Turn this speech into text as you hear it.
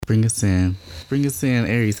Bring us in. Bring us in,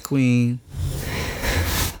 Aries Queen.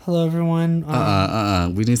 Hello, everyone.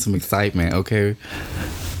 We need some excitement, okay?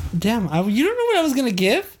 Damn, you don't know what I was going to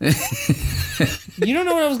give? You don't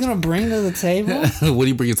know what I was going to bring to the table? What do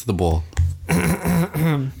you bring it to the bowl?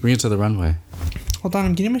 Bring it to the runway. Hold on,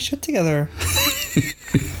 I'm getting my shit together.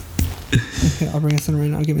 Okay, I'll bring us in right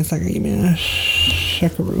now. Give me a second. Give me a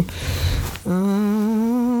shakaroo.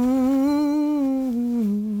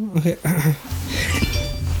 Okay.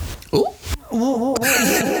 Ooh. Whoa.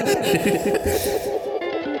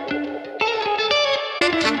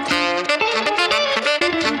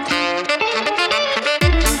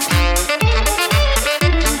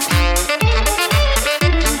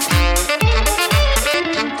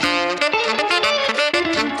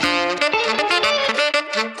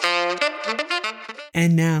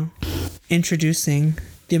 And now, introducing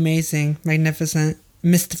the amazing, magnificent,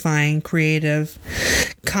 mystifying, creative,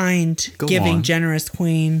 kind, giving, generous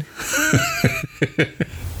queen.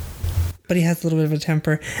 But he has a little bit of a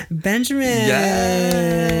temper. Benjamin!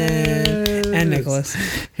 Yes! And Nicholas.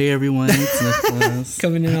 Hey everyone, it's Nicholas.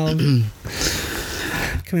 Coming in all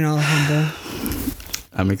humble.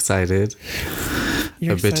 I'm excited.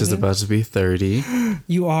 You're bitch is about to be 30.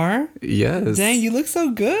 You are? Yes. Dang, you look so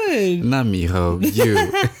good. Not me, ho. You.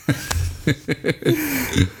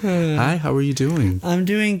 Hi, how are you doing? I'm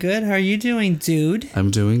doing good. How are you doing, dude? I'm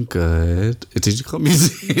doing good. Did you call me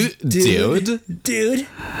dude? Dude.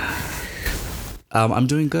 I'm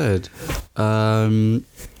doing good. Been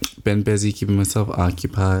busy keeping myself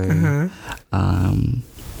occupied.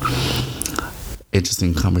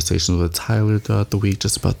 Interesting conversations with Tyler throughout the week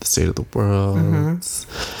just about the state of the world.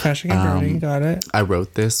 Crashing and burning, got it. I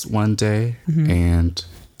wrote this one day and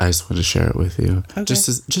I just want to share it with you. Okay.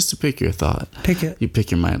 Just to pick your thought. Pick it. You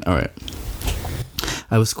pick your mind. All right.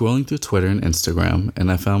 I was scrolling through Twitter and Instagram,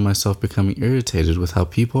 and I found myself becoming irritated with how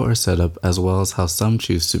people are set up as well as how some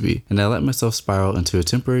choose to be, and I let myself spiral into a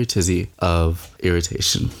temporary tizzy of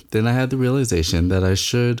irritation. Then I had the realization that I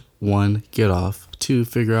should, 1, get off, 2,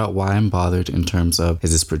 figure out why I'm bothered in terms of,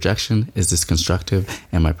 is this projection? Is this constructive?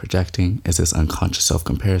 Am I projecting? Is this unconscious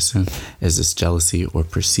self-comparison? Is this jealousy or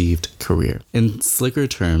perceived career? In slicker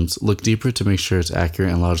terms, look deeper to make sure it's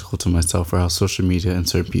accurate and logical to myself or how social media and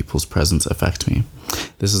certain people's presence affect me.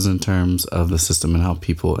 This is in terms of the system and how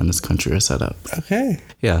people in this country are set up. Okay.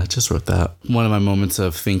 Yeah, I just wrote that. One of my moments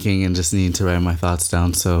of thinking and just needing to write my thoughts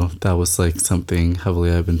down. So that was like something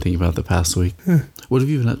heavily I've been thinking about the past week. What have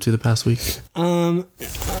you been up to the past week?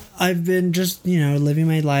 I've been just, living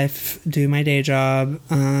my life, doing my day job,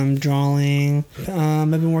 drawing.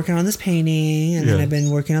 I've been working on this painting, and then I've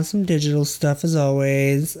been working on some digital stuff as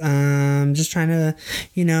always. Just trying to,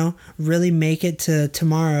 really make it to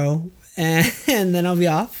tomorrow. And then I'll be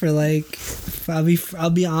off for I'll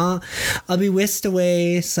be whisked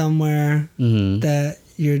away somewhere that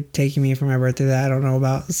you're taking me for my birthday that I don't know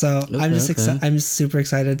about. So I'm just I'm super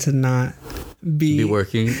excited to not be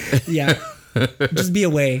working. Yeah. Just be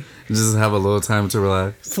away. Just have a little time to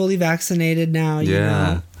relax. Fully vaccinated now.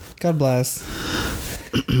 Yeah. God bless.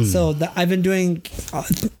 So I've been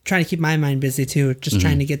trying to keep my mind busy too. Just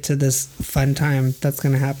trying to get to this fun time that's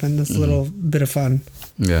going to happen. This little bit of fun.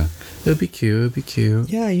 Yeah. It'll be cute.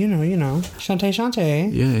 Yeah, you know.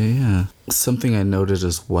 Shantae. Yeah. Something I noted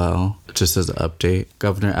as well, just as an update,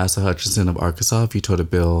 Governor Asa Hutchinson of Arkansas vetoed a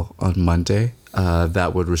bill on Monday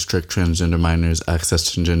that would restrict transgender minors'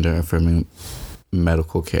 access to gender-affirming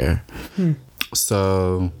medical care.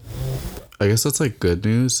 So I guess that's good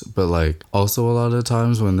news, but also a lot of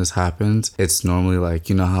times when this happens, it's normally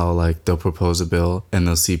how they'll propose a bill and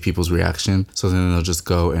they'll see people's reaction, so then they'll just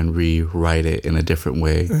go and rewrite it in a different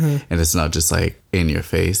way, and it's not just in your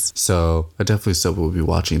face. So I definitely still will be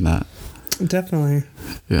watching that. Definitely.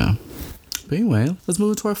 Yeah. But anyway, let's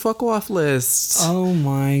move into our fuck off list. Oh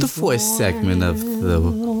my god. The fourth segment of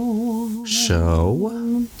the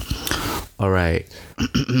show. All right.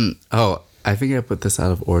 Oh, I think I put this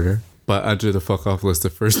out of order. But under the fuck off list, the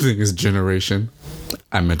first thing is generation.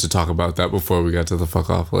 I meant to talk about that before we got to the fuck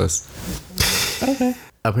off list. Okay.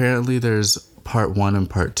 Apparently there's part 1 and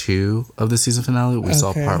part 2 of the season finale. We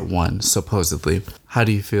saw part 1, supposedly. How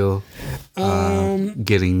do you feel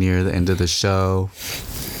getting near the end of the show?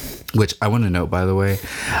 Which I want to note, by the way,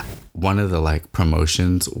 one of the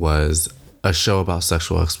promotions was a show about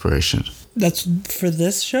sexual exploration. That's for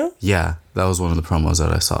this show? Yeah, that was one of the promos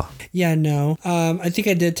that I saw. Yeah, no. I think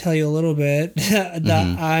I did tell you a little bit that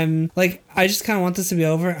I'm like, I just kind of want this to be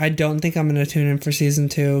over. I don't think I'm going to tune in for season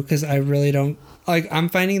 2 because I really don't. Like, I'm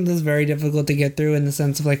finding this very difficult to get through in the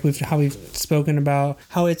sense of like how we've spoken about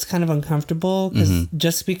how it's kind of uncomfortable because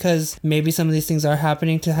just because maybe some of these things are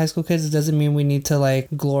happening to high school kids, it doesn't mean we need to like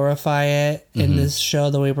glorify it in this show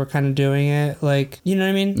the way we're kind of doing it. Like, you know what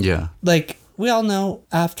I mean? Yeah. Like, we all know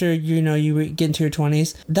after, you know, you get into your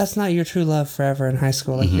 20s, that's not your true love forever in high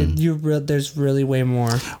school. Like, there's really way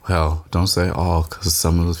more. Well, don't say all, because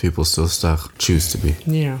some of those people still stuck, choose to be.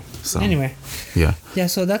 Yeah. So, anyway. Yeah. Yeah,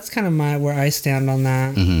 so that's kind of where I stand on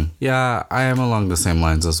that. Yeah, I am along the same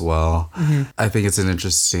lines as well. I think it's an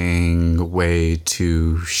interesting way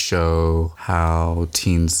to show how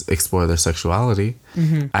teens explore their sexuality.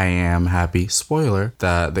 I am happy, spoiler,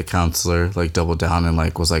 that the counselor like doubled down and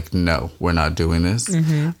like was like, no, we're not doing this.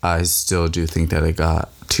 I still do think that it got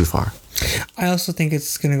too far. I also think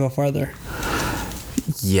it's gonna go farther.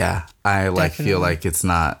 Yeah, I like Definitely. feel like it's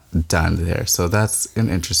not done there. So that's an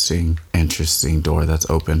interesting door that's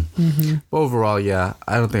open. But overall, yeah,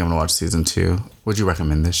 I don't think I'm gonna watch season 2. Would you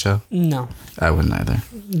recommend this show? No. I wouldn't either.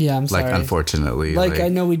 Yeah, I'm sorry. Like, unfortunately. Like, I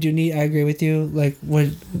know we do need, I agree with you, like what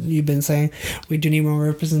you've been saying. We do need more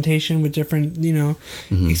representation with different, you know,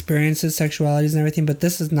 experiences, sexualities and everything, but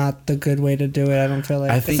this is not the good way to do it, I don't feel like.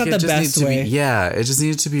 I think it's not the best way. It just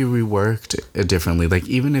needed to be reworked differently. Like,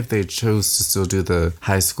 even if they chose to still do the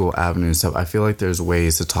high school avenue and stuff, I feel like there's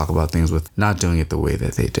ways to talk about things with not doing it the way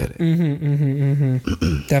that they did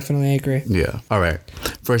it. Definitely agree. Yeah. All right.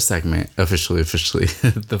 First segment, officially,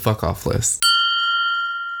 the fuck off list.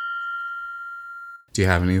 Do you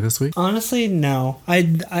have any this week? Honestly, no.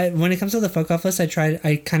 I when it comes to the fuck off list,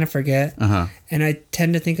 I kind of forget, and I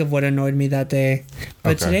tend to think of what annoyed me that day.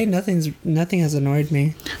 But today, nothing has annoyed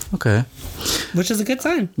me. Okay. Which is a good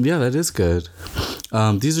sign. Yeah, that is good.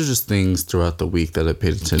 These are just things throughout the week that I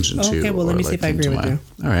paid attention to. Okay, well, let me see if I agree with you.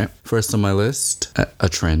 All right. First on my list, a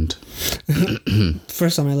trend.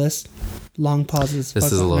 First on my list, long pauses.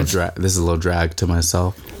 This is a little drag to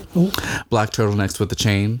myself. Ooh. Black turtlenecks with a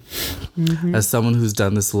chain. As someone who's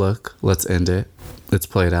done this look, let's end it. Let's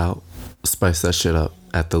play it out. Spice that shit up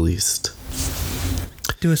at the least.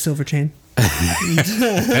 Do a silver chain.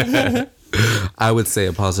 I would say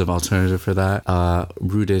a positive alternative for that,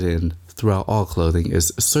 rooted in throughout all clothing,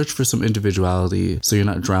 is search for some individuality so you're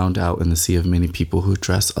not drowned out in the sea of many people who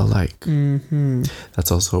dress alike.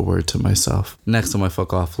 That's also a word to myself. Next on my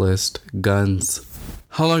fuck off list, guns.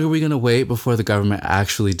 How long are we going to wait before the government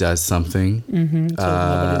actually does something?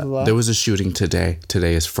 There was a shooting today.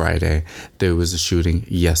 Today is Friday. There was a shooting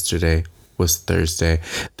yesterday. Was Thursday.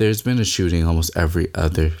 There's been a shooting almost every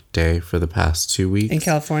other day for the past 2 weeks. In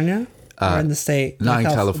California? Or in the state? Not in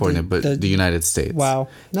California, but the United States. Wow.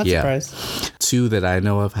 Not surprised. 2 that I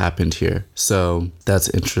know of happened here. So that's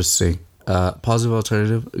interesting. Positive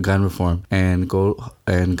alternative, gun reform and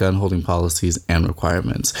gun holding policies and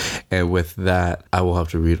requirements. And with that, I will have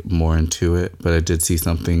to read more into it. But I did see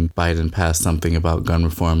something, Biden passed something about gun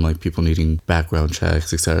reform, like people needing background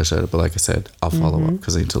checks, etc., etc. But like I said, I'll follow up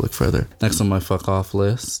because I need to look further. Next on my fuck off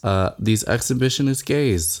list, these exhibitionist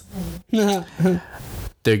gays.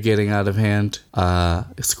 They're getting out of hand.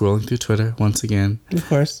 Scrolling through Twitter once again. Of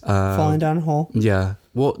course. Falling down a hole. Yeah.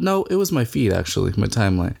 Well, no, it was my feed, actually, my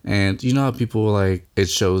timeline. And you know how people, like, it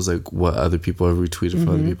shows, like, what other people have retweeted from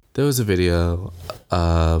other people? There was a video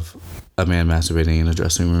of a man masturbating in a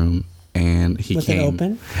dressing room, and he came. Was it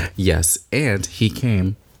open? Yes, and he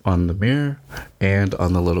came on the mirror and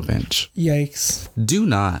on the little bench. Yikes. Do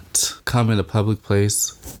not come in a public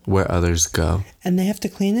place where others go. And they have to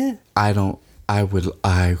clean it? I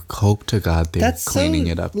hope to God they're cleaning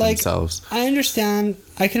it up themselves. I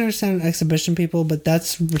can understand exhibition people, but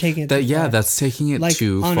that's taking it too far. That's taking it like,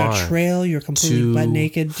 too far. On a trail, you're completely butt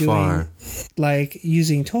naked doing, like,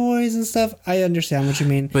 using toys and stuff. I understand what you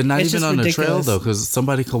mean. But not it's even on ridiculous. a trail, though, because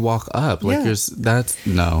somebody could walk up. Like,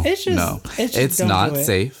 no. It's not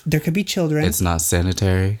safe. There could be children. It's not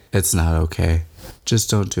sanitary. It's not okay. Just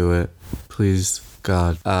don't do it. Please,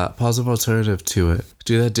 God. Positive alternative to it.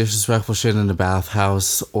 Do that disrespectful shit in the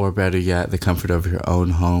bathhouse, or better yet, the comfort of your own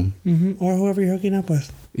home. Or whoever you're hooking up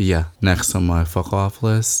with. Yeah. Next on my fuck off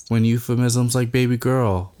list, when euphemisms like baby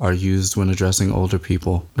girl are used when addressing older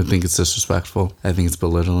people, I think it's disrespectful. I think it's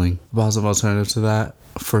belittling. A positive alternative to that,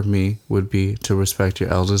 for me, would be to respect your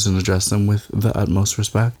elders and address them with the utmost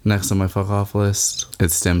respect. Next on my fuck off list, it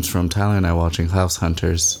stems from Tyler and I watching House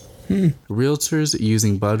Hunters. Realtors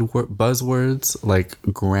using buzzwords like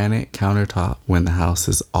granite countertop when the house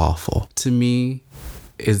is awful. To me,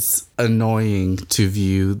 it's annoying to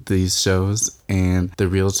view these shows and the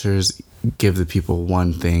realtors give the people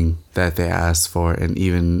one thing that they asked for, and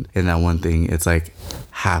even in that one thing it's like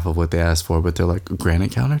half of what they asked for, but they're like,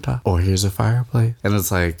 granite countertop, or here's a fireplace, and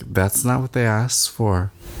it's like, that's not what they asked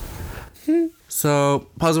for. So,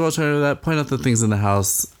 positive alternative to that, point out the things in the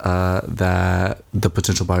house that the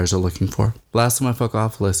potential buyers are looking for. Last on my fuck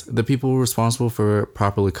off list, the people responsible for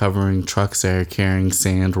properly covering trucks that are carrying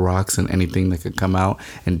sand, rocks, and anything that could come out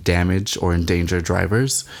and damage or endanger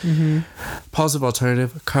drivers. Positive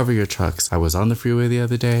alternative, cover your trucks. I was on the freeway the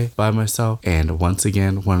other day by myself, and once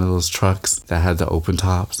again, one of those trucks that had the open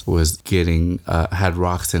tops was getting, had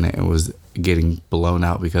rocks in it and was getting blown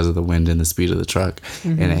out because of the wind and the speed of the truck,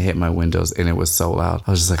 and it hit my windows, and it was so loud.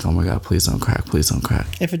 I was just like, oh my god, please don't crack, please don't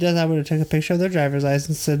crack. If it does, I would have taken a picture of their driver's license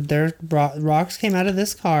and said their rocks came out of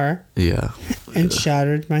this car and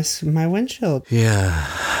shattered my windshield. Yeah.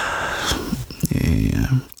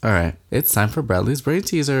 All right, it's time for Bradley's brain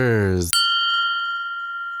teasers.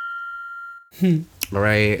 All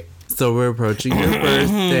right, so we're approaching your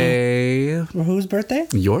birthday. Whose birthday?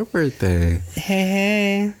 Your birthday.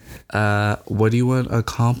 Hey. What do you want to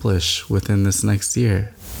accomplish within this next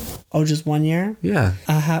year? Oh, just 1 year? Yeah.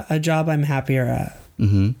 A job I'm happier at.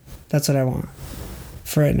 That's what I want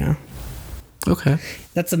for right now. Okay.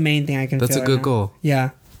 That's the main thing I can That's feel a good right goal.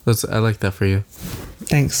 Yeah. I like that for you.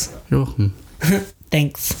 Thanks. You're welcome.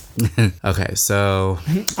 Thanks. Okay, so...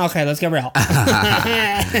 Okay, let's get real.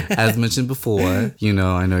 As mentioned before, you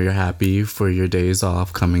know, I know you're happy for your days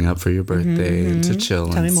off coming up for your birthday and to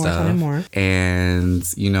chill and stuff. Tell me more. And,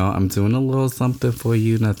 you know, I'm doing a little something for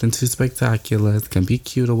you. Nothing too spectacular. It can be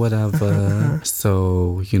cute or whatever.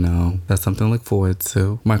 So, you know, that's something to look forward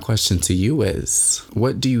to. My question to you is,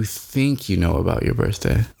 what do you think you know about your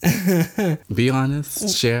birthday? Be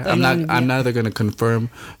honest. Share. I'm neither going to confirm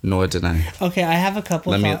nor deny. Okay, I have a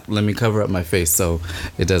couple Let me cover up my face so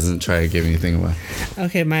it doesn't try to give anything away.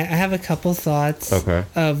 Okay, I have a couple thoughts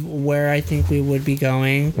of where I think we would be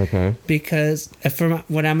going. Okay. Because from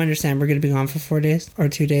what I'm understanding, we're going to be gone for 4 days or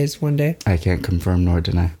 2 days, 1 day. I can't confirm nor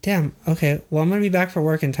deny. Damn. Okay. Well, I'm going to be back for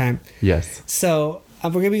work in time. Yes. So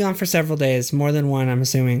we're going to be gone for several days, more than one, I'm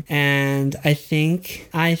assuming. And I think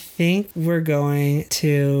we're going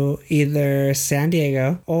to either San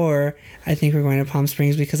Diego or I think we're going to Palm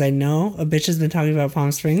Springs, because I know a bitch has been talking about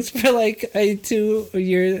Palm Springs for like a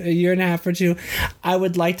year and a half or two. I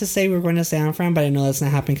would like to say we're going to San Fran, but I know that's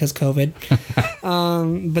not happening because COVID.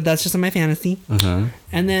 But that's just in my fantasy. And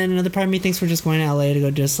then another part of me thinks we're just going to LA to go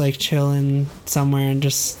just like chill in somewhere and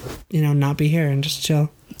just, you know, not be here and just chill.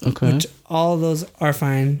 Okay. Which all of those are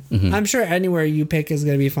fine. I'm sure anywhere you pick is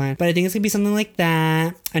going to be fine. But I think it's going to be something like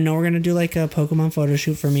that. I know we're going to do like a Pokemon photo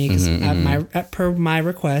shoot for me because per my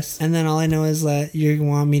request. And then all I know is that you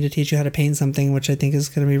want me to teach you how to paint something, which I think is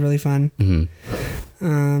going to be really fun. And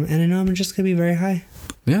I know I'm just going to be very high.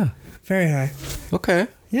 Yeah. Very high. Okay.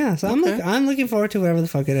 Yeah, so I'm looking forward to whatever the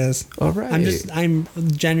fuck it is. All right. I'm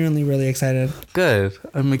genuinely really excited. Good.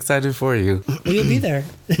 I'm excited for you. You'll be there.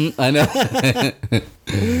 I know.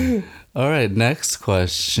 All right, next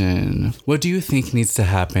question. What do you think needs to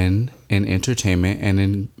happen in entertainment and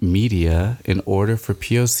in media in order for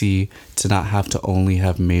POC to not have to only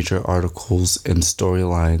have major articles and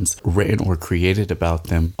storylines written or created about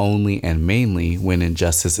them only and mainly when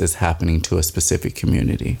injustice is happening to a specific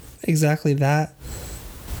community? Exactly that.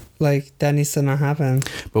 Like, that needs to not happen.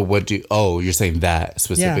 But you're saying that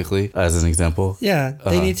specifically as an example? Yeah,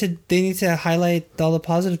 they need to highlight all the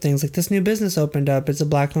positive things. Like, this new business opened up. It's a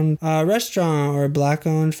black-owned restaurant or a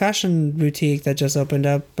black-owned fashion boutique that just opened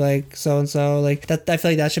up, like, so-and-so. Like, that, I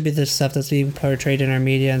feel like that should be the stuff that's being portrayed in our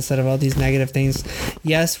media instead of all these negative things.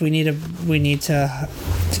 Yes, we need to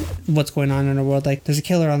what's going on in our world. Like, there's a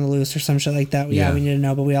killer on the loose or some shit like that. Yeah, we need to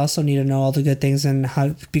know, but we also need to know all the good things and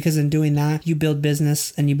how, because in doing that, you build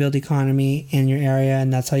business and you build economy in your area,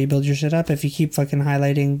 and that's how you build your shit up. If you keep fucking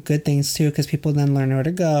highlighting good things too, because people then learn where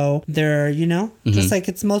to go. They're, you know, just like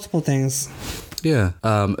it's multiple things. Yeah.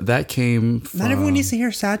 That came from... Not everyone needs to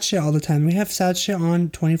hear sad shit all the time. We have sad shit on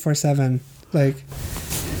 24/7. Like...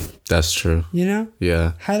 That's true. You know?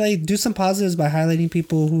 Yeah. Do some positives by highlighting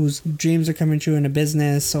people whose dreams are coming true in a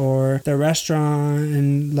business or their restaurant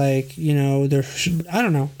and, like, you know, I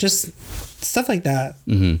don't know, just stuff like that.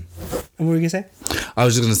 And what were you going to say? I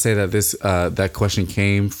was just going to say that this that question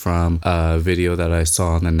came from a video that I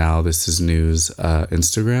saw on the Now This Is News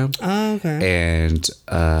Instagram. Oh, okay. And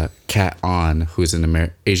Kat On, who's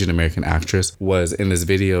an Asian American actress, was in this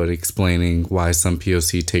video explaining why some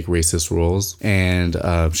POC take racist roles. And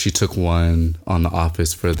she took one on The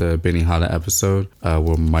Office for the Benihana episode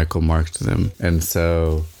where Michael marked them. And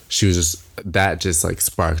so she was just like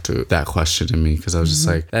sparked that question in me, because I was just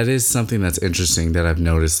like, that is something that's interesting that I've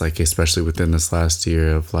noticed, like especially within this last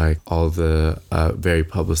year of like all the very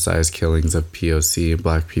publicized killings of POC and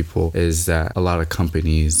Black people, is that a lot of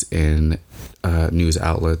companies in news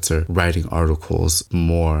outlets are writing articles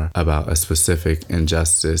more about a specific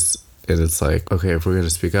injustice. And it's like, okay, if we're going to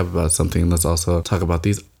speak up about something, let's also talk about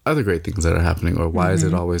these other great things that are happening. Or why is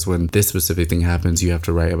it always when this specific thing happens, you have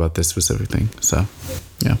to write about this specific thing? So,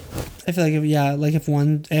 yeah. I feel like if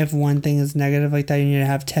one thing is negative like that, you need to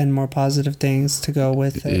have 10 more positive things to go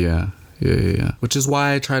with it. Yeah. Which is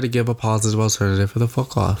why I try to give a positive alternative for the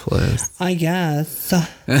fuck off list, I guess.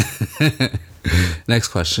 Next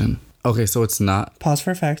question. Okay, so it's not... Pause for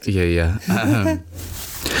effect. Yeah.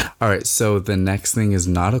 All right, so the next thing is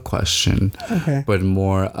not a question, but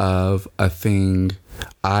more of a thing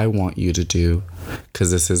I want you to do,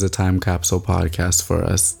 because this is a time capsule podcast for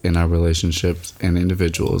us in our relationships and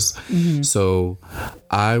individuals. So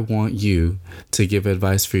I want you to give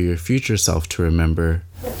advice for your future self to remember,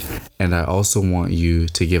 and I also want you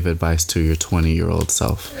to give advice to your 20-year-old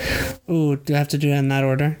self. Ooh, do I have to do it in that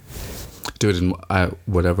order? Do it in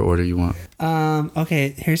whatever order you want.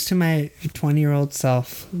 Okay, here's to my 20-year-old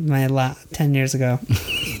self, 10 years ago.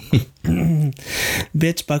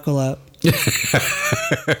 Bitch, buckle up.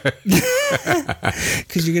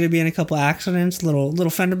 Because you're going to be in a couple accidents, little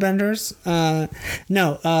fender benders.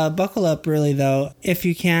 Buckle up really, though. If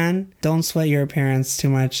you can, don't sweat your appearance too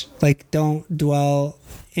much. Like, don't dwell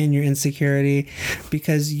in your insecurity,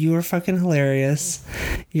 because you are fucking hilarious.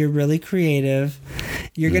 You're really creative.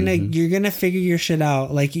 You're gonna figure your shit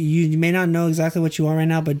out. Like, you may not know exactly what you want right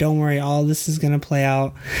now, but don't worry, all this is gonna play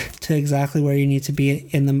out to exactly where you need to be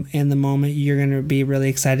in the moment. You're gonna be really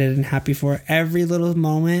excited and happy for every little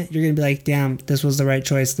moment. You're gonna be like, damn, this was the right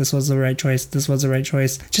choice, this was the right choice, this was the right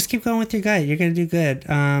choice. Just keep going with your gut. You're gonna do good.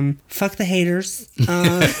 Fuck the haters.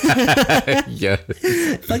 Yeah.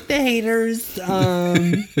 Fuck the haters.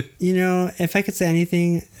 If I could say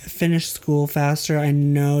anything, finish school faster. I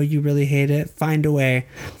know you really hate it. Find a way.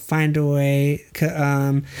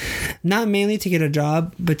 Not mainly to get a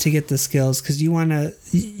job, but to get the skills, because you want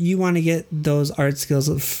to get those art skills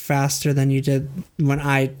faster than you did when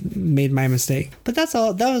I made my mistake. But that's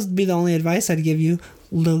all. That would be the only advice I'd give you,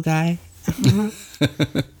 little guy.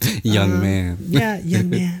 Young man. Yeah, young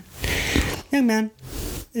man. Young man.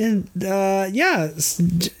 And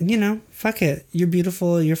fuck it. You're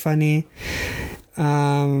beautiful. You're funny.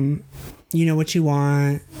 You know what you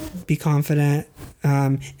want. Be confident.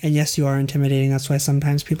 And yes, you are intimidating. That's why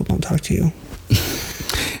sometimes people don't talk to you.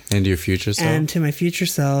 And your future self? And to my future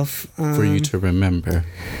self. For you to remember.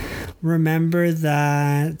 Remember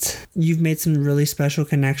that you've made some really special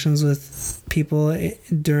connections with people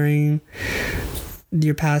during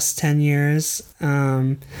your past 10 years.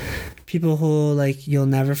 People who, like, you'll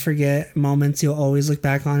never forget, moments you'll always look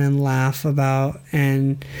back on and laugh about,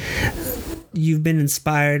 and you've been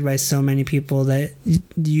inspired by so many people that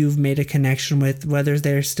you've made a connection with, whether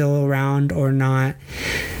they're still around or not.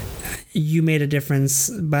 You made a difference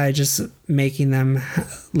by just making them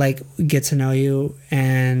like get to know you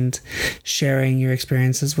and sharing your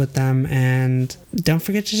experiences with them. And don't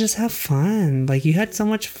forget to just have fun. Like, you had so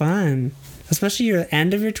much fun. Especially your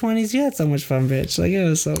end of your 20s, you had so much fun, bitch. Like, it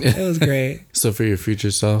was great. So for your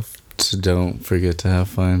future self, don't forget to have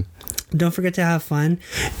fun. Don't forget to have fun.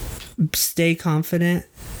 Stay confident.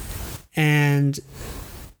 And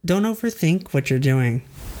don't overthink what you're doing.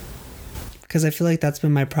 Because I feel like that's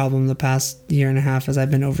been my problem the past year and a half, as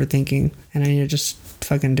I've been overthinking. And I need to just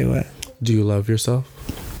fucking do it. Do you love yourself?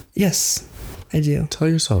 Yes, I do. Tell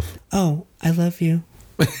yourself. Oh, I love you.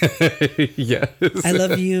 Yes. I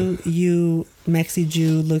love you, you Mexi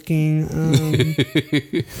Jew looking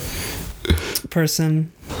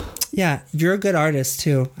person. Yeah, you're a good artist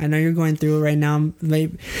too. I know you're going through it right now.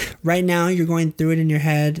 Right now, you're going through it in your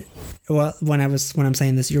head. Well, when I'm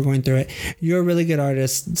saying this, you're going through it. You're a really good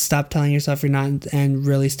artist. Stop telling yourself you're not, and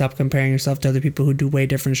really stop comparing yourself to other people who do way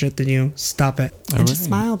different shit than you. Stop it. And just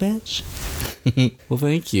smile, bitch. Well,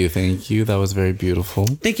 thank you. That was very beautiful.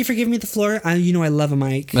 Thank you for giving me the floor. I love a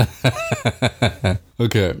mic.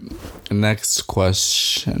 Okay, next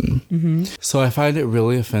question. Mm-hmm. So I find it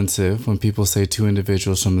really offensive when people say two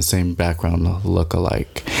individuals from the same background look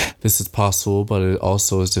alike. This is possible, but it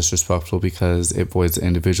also is disrespectful because it voids the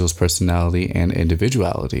individual's personality and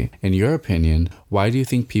individuality. In your opinion, why do you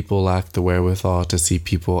think people lack the wherewithal to see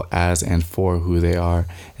people as and for who they are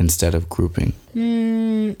instead of grouping?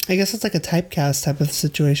 I guess it's like a typecast type of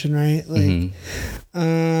situation, right? Like,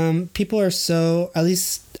 people are so, at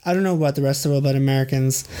least, I don't know about the rest of the world, but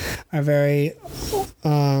Americans are very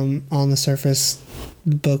on the surface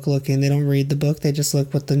book looking. They don't read the book. They just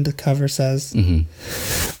look what the cover says.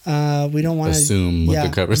 Mm-hmm. We don't want to assume what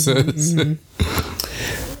the cover says.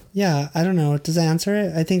 Yeah, I don't know. Does that answer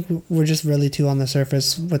it? I think we're just really too on the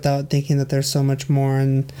surface without thinking that there's so much more.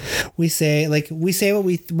 And we say what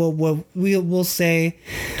we'll say.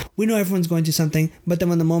 We know everyone's going through something, but then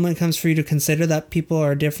when the moment comes for you to consider that people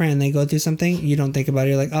are different and they go through something, you don't think about it.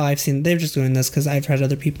 You're like, oh, they're just doing this because I've heard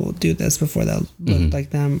other people do this before that look like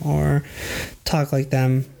them or talk like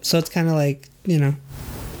them. So it's kind of like,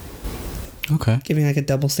 okay, giving like a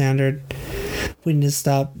double standard. We need to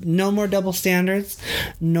stop. No more double standards.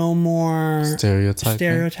 No more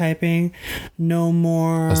stereotyping. No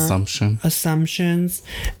more assumptions.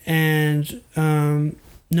 And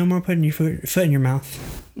no more putting your foot in your mouth.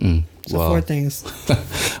 So 4 things.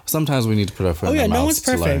 Sometimes we need to put our foot in our mouth. No one's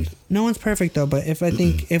perfect. No one's perfect though. But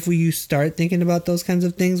if you start thinking about those kinds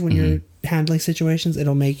of things when you're handling situations,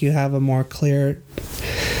 it'll make you have a more clear.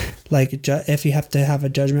 Like, if you have to have a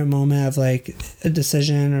judgment moment of, like, a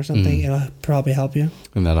decision or something, it'll probably help you.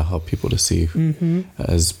 And that'll help people to see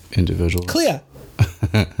as individuals. Clear.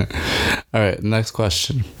 All right, next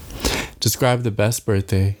question. Describe the best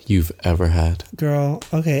birthday you've ever had. Girl,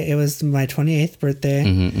 okay, it was my 28th birthday.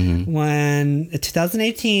 When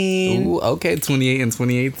 2018. Ooh, okay, 28 and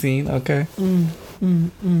 2018, okay.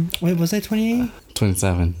 Wait, was I 28?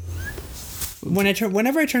 27.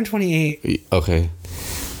 Whenever I turned 28. Okay.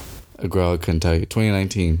 A girl, I couldn't tell you.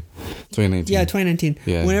 2019. Yeah, 2019.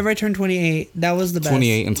 Yeah. Whenever I turned 28, that was the best.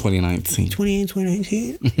 28 and 2019. 28 and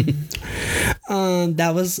 2019.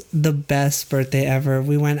 That was the best birthday ever.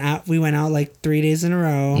 We went out like 3 days in a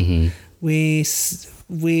row. We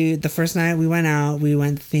the first night we went out, we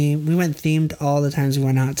went themed all the times we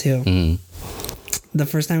went out too. The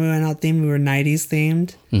first time we went out themed, we were 90s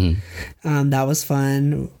themed. That was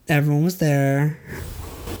fun. Everyone was there.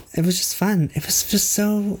 It was just fun. It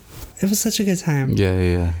was such a good time.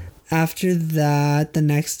 Yeah. After that, the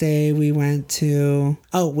next day we went to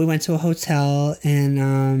a hotel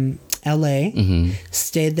in LA.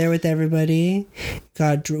 Stayed there with everybody.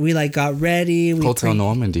 Got ready. Hotel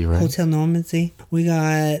Normandy, right? Hotel Normandy. We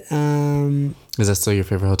got Is that still your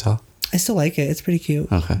favorite hotel? I still like it. It's pretty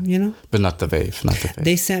cute. Okay. But not the Vave.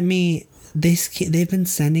 They sent me. They've been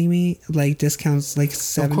sending me like discounts, like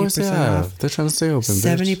 70% of course, off. They're trying to stay open.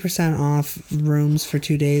 70% off rooms for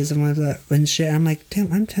 2 days and shit. I'm like,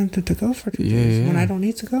 damn, I'm tempted to go for 2 days when I don't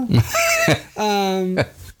need to go.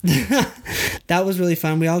 That was really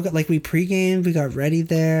fun. We all got we pre-gamed. We got ready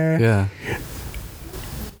there. Yeah.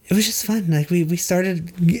 It was just fun. Like we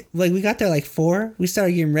started, we got there like 4. We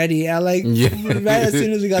started getting ready at right as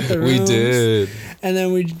soon as we got the rooms. We did. And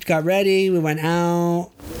then we got ready. We went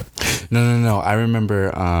out. No. I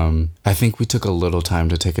remember. I think we took a little time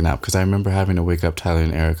to take a nap because I remember having to wake up Tyler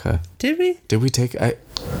and Erica. Did we? Did we take? Was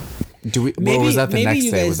that the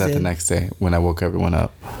next day? Was that the next day when I woke everyone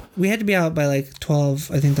up? We had to be out by like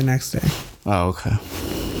 12. I think the next day. Oh, okay.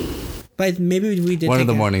 But maybe we did. One of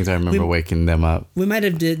the mornings I remember waking them up. We might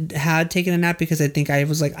have had taken a nap because I think I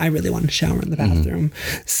was like, I really want to shower in the bathroom.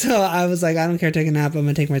 So I was like, I don't care, take a nap. I'm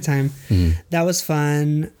gonna take my time. That was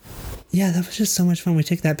fun. Yeah, that was just so much fun. We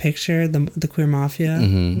took that picture, the Queer Mafia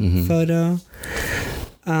photo.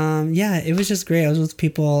 Yeah, it was just great. I was with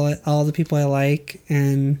people, all the people I like,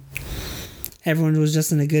 and everyone was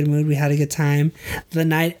just in a good mood. We had a good time. The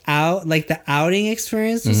night out, like the outing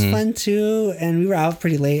experience was fun too. And we were out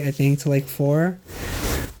pretty late, I think, till like 4,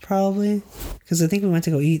 probably. Because I think we went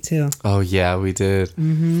to go eat too. Oh, yeah, we did.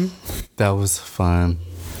 That was fun.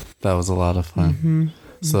 That was a lot of fun.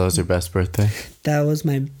 So that was your best birthday? That was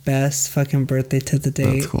my best fucking birthday to the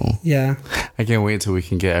date. That's cool. Yeah. I can't wait till we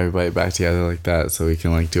can get everybody back together like that so we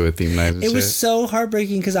can like do a theme night and It was so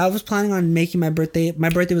heartbreaking because I was planning on making my birthday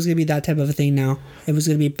was going to be that type of a thing now. It was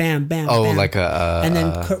going to be bam, bam, bam. Oh, like a... and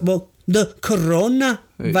then, the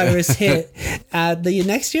coronavirus hit the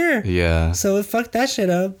next year. Yeah. So it fucked that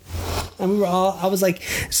shit up. And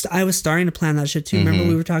I was starting to plan that shit too. Remember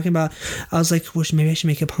we were talking about, I was like, well, maybe I should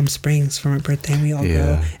make it Palm Springs for my birthday and we all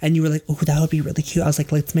go. And you were like, oh, that would be really cute. I was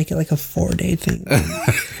like, let's make it like a 4-day thing.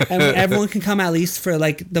 And everyone can come at least for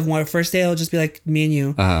like the first day, it'll just be like me and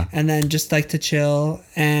you. And then just like to chill.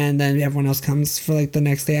 And then everyone else comes for like the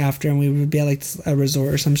next day after and we would be at like a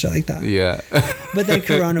resort or some shit like that. Yeah. But then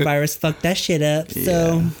coronavirus fucked that shit up.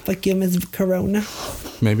 So fuck you, Ms. Corona.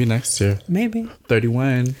 Maybe next year. Maybe.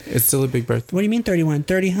 31. It's still a big birthday. What do you mean 31?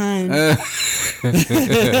 30, hun.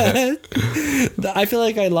 I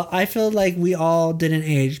feel like we all didn't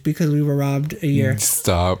age because we were robbed a year.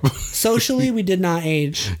 Stop. Socially, we did not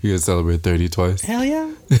age. You guys celebrate 30 twice? Hell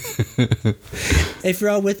yeah. If you're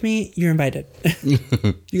all with me, you're invited. You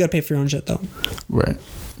gotta pay for your own shit though. Right.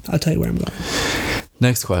 I'll tell you where I'm going.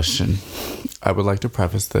 Next question. I would like to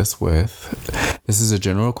preface this with, this is a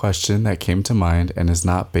general question that came to mind and is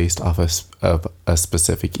not based off of a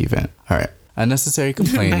specific event. All right. Unnecessary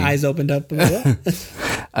complaining. My eyes opened up.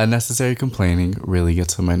 Unnecessary complaining really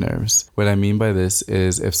gets on my nerves. What I mean by this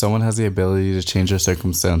is if someone has the ability to change their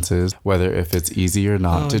circumstances, whether if it's easy or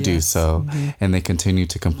not to do so, and they continue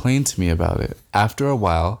to complain to me about it. After a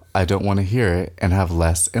while, I don't want to hear it and have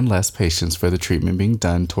less and less patience for the treatment being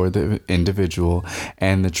done toward the individual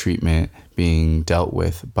and the treatment being dealt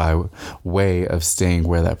with by way of staying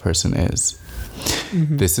where that person is.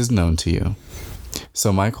 This is known to you.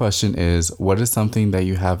 So my question is, what is something that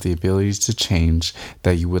you have the ability to change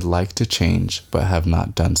that you would like to change but have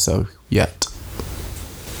not done so yet?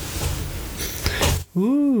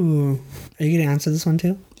 Ooh. Are you going to answer this one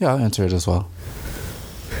too? Yeah, I'll answer it as well.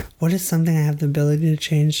 What is something I have the ability to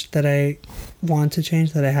change that I want to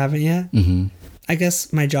change that I haven't yet? I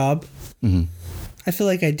guess my job. I feel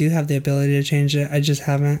like I do have the ability to change it. I just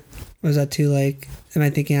haven't. Was that too like, am I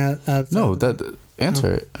thinking out? No,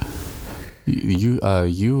 answer it. You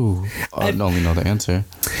only know the answer.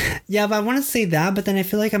 Yeah, but I want to say that, but then I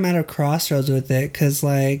feel like I'm at a crossroads with it because,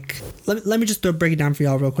 like, let me just break it down for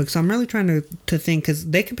y'all real quick. So I'm really trying to think because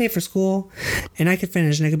they can pay for school and I could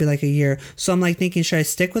finish and it could be like a year. So I'm like thinking, should I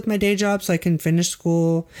stick with my day job so I can finish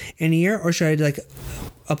school in a year, or should I like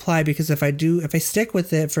apply? Because if I stick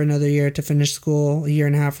with it for another year to finish school, a year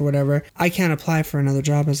and a half or whatever, I can't apply for another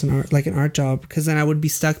job as an art job because then I would be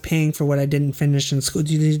stuck paying for what I didn't finish in school.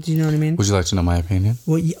 Do you know what I mean? Would you like to know my opinion?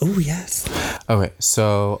 Well, oh yes. Okay,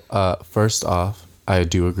 so first off, I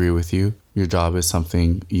do agree with you. Your job is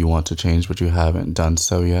something you want to change, but you haven't done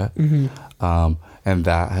so yet. And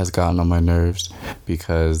that has gotten on my nerves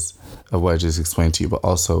because of what I just explained to you, but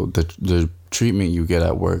also the treatment you get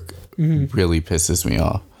at work really pisses me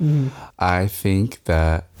off. I think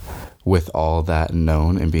that with all that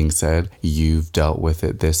known and being said, you've dealt with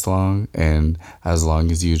it this long, and as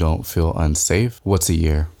long as you don't feel unsafe, what's a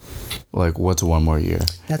year? Like, what's one more year?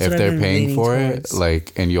 That's if what they're I've been paying for towards. it,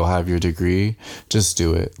 like, and you'll have your degree, just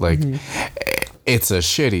do it. Like, it's a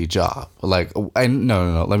shitty job. Like,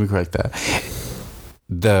 no, let me correct that.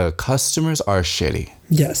 The customers are shitty.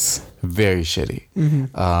 Yes. Very shitty.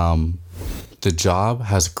 The job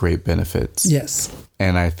has great benefits. Yes.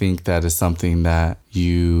 And I think that is something that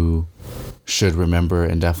you should remember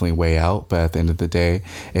and definitely weigh out. But at the end of the day,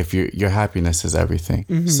 if your happiness is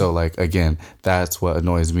everything. So like, again, that's what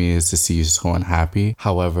annoys me, is to see you so unhappy.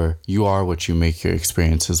 However, you are what you make your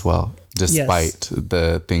experience as well, despite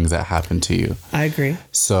the things that happen to you. I agree.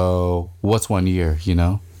 So what's 1 year, you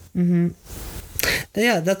know?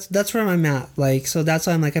 Yeah, that's where I'm at. Like, so that's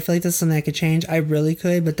why I'm like, I feel like this is something I could change. I really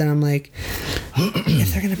could, but then I'm like,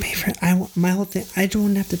 if they're gonna pay for it, my whole thing, I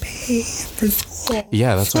don't have to pay for school.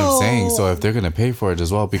 Yeah, that's what I'm saying. So if they're gonna pay for it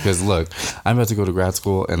as well, because look, I'm about to go to grad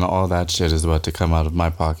school and all that shit is about to come out of my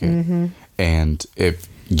pocket. And if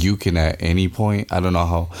you can at any point, I don't know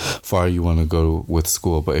how far you want to go with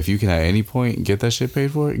school, but if you can at any point get that shit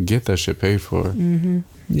paid for, get that shit paid for.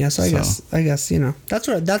 Yeah, so I guess, you know,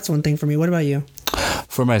 that's one thing for me. What about you?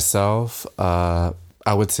 For myself,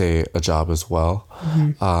 I would say a job as well.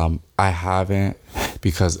 I haven't,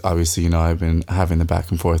 because obviously, you know, I've been having the back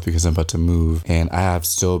and forth because I'm about to move, and I have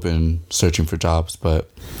still been searching for jobs, but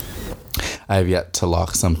I have yet to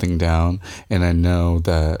lock something down. And I know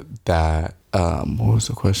that what was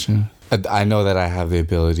the question? I know that I have the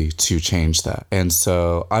ability to change that. And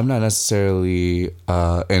so I'm not necessarily,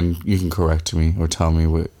 and you can correct me or tell me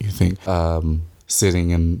what you think, sitting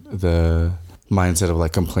in the mindset of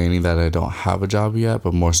like complaining that I don't have a job yet,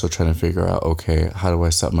 but more so trying to figure out, okay, how do I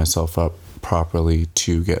set myself up properly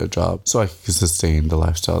to get a job so I can sustain the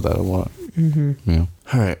lifestyle that I want. Yeah.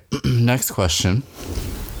 All right. Next question.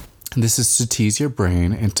 This is to tease your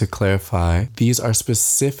brain and to clarify, these are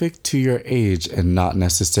specific to your age and not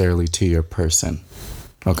necessarily to your person.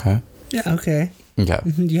 Okay? Yeah, okay. Okay.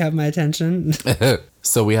 You have my attention.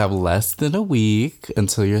 So we have less than a week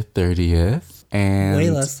until your 30th. And way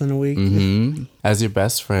less than a week. As your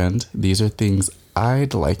best friend, these are things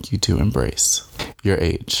I'd like you to embrace. Your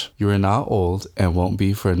age. You are not old and won't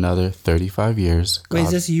be for another 35 years. Wait,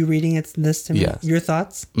 is this you reading this to me? Yes. Your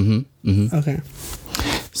thoughts? Okay.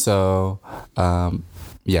 So,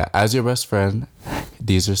 as your best friend,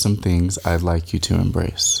 these are some things I'd like you to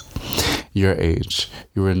embrace. your age.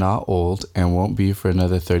 You are not old and won't be for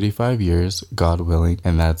another 35 years, God willing,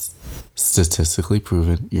 and that's statistically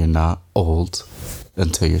proven. You're not old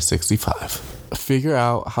until you're 65. Figure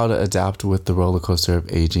out how to adapt with the roller coaster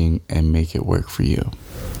of aging and make it work for you.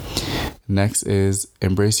 Next is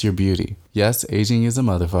embrace your beauty. Yes, aging is a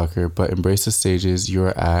motherfucker, but embrace the stages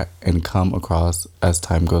you're at and come across as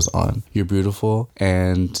time goes on. You're beautiful,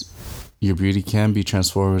 and your beauty can be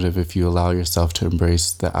transformative if you allow yourself to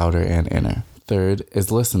embrace the outer and inner. Third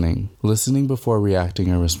is listening. Listening before reacting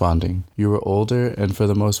or responding. You are older and for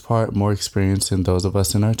the most part more experienced than those of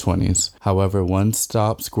us in our 20s. However, one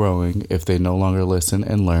stops growing if they no longer listen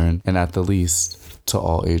and learn, and at the least, to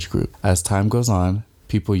all age groups. As time goes on,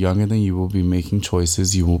 people younger than you will be making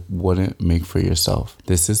choices you wouldn't make for yourself.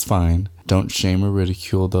 This is fine. Don't shame or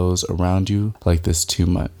ridicule those around you like this too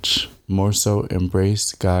much. More so,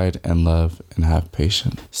 embrace, guide, and love, and have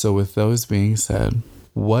patience. So with those being said,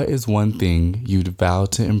 what is one thing you'd vow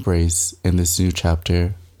to embrace in this new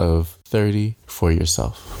chapter of 30 for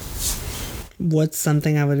yourself? What's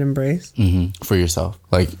something I would embrace? For yourself.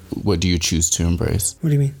 Like, what do you choose to embrace? What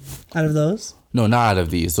do you mean? Out of those? No, not out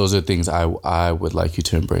of these. Those are things I would like you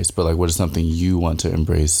to embrace. But like, what is something you want to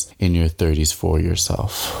embrace in your 30s for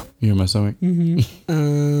yourself? You hear my stomach?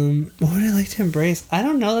 What would I like to embrace? I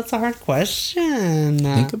don't know. That's a hard question.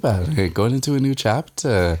 Think about it. Going into a new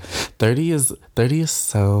chapter. 30 is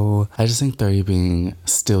so... I just think 30 being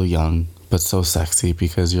still young, but so sexy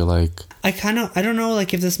because you're like... I don't know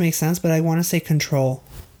like if this makes sense, but I want to say control.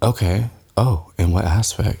 Okay. Oh, in what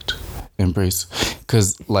aspect? Embrace,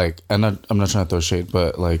 because like I'm not trying to throw shade,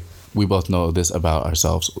 but like we both know this about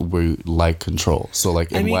ourselves. We like control. So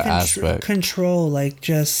like in what aspect? Control, like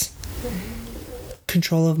just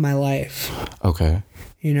control of my life. Okay.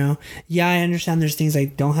 You know, yeah, I understand there's things I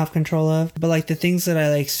don't have control of, but like the things that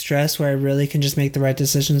I like stress where I really can just make the right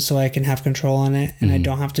decisions so I can have control on it and I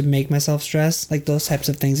don't have to make myself stress, like those types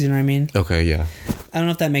of things, you know what I mean? Okay, yeah. I don't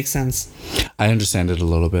know if that makes sense. I understand it a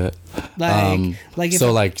little bit. Like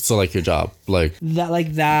your job, like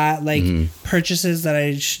purchases that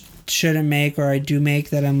I shouldn't make or I do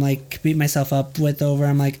make that I'm like beat myself up with over.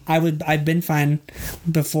 I'm like I've been fine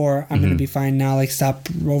before. I'm gonna be fine now. Like stop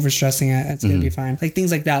over stressing it. It's gonna be fine. Like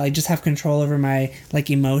things like that. Like just have control over my like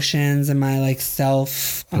emotions and my like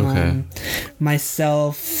self. My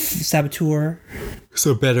self saboteur.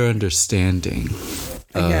 So better understanding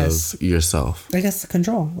of yourself. I guess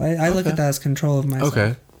control. I look at that as control of myself.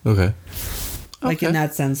 Okay. Like in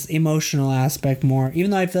that sense, emotional aspect more. Even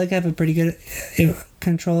though I feel like I have a pretty good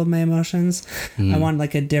control of my emotions, I want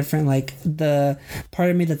like a different, like the part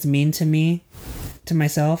of me that's mean to me, to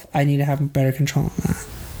myself, I need to have better control on that.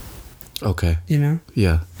 Okay. You know?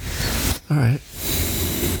 Yeah. All right.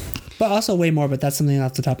 But also way more, but that's something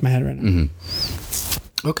off the top of my head right now.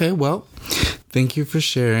 Okay, well, thank you for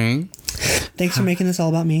sharing. Thanks for making this all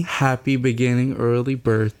about me. Happy beginning, early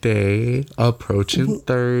birthday. Approaching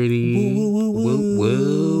 30. Woo,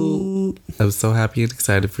 woo. I'm so happy and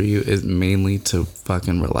excited for you. It's mainly to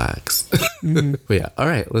fucking relax. But yeah, all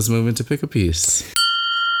right, let's move into Pick a Piece.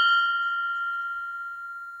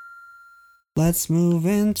 Let's move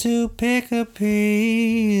into Pick a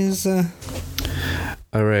Piece.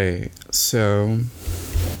 All right, so...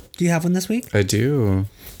 Do you have one this week? I do.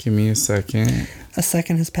 Give me a second. A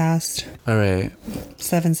second has passed. All right.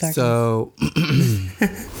 7 seconds. So,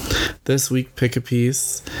 this week, Pick a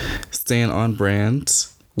Piece, staying on brand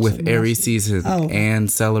with Aries season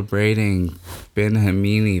and celebrating Ben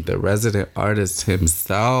Hamini, the resident artist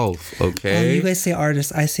himself, okay? Oh, you guys say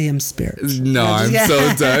artist. I say him spirit. No, I'm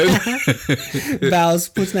so done. Bows.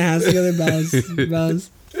 Puts my hands together.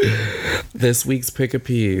 Bows. This week's Pick a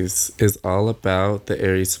Piece is all about the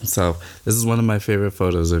Aries himself. This is one of my favorite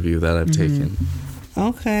photos of you that I've taken.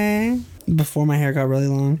 Okay. Before my hair got really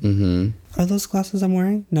long. Are those glasses I'm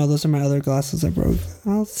wearing? No, those are my other glasses I broke.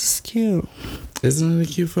 Oh, this is cute. Isn't it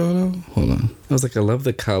a cute photo? Hold on. I was like, I love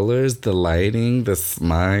the colors, the lighting, the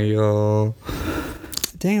smile.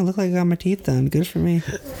 Dang, I look like I got my teeth done. Good for me.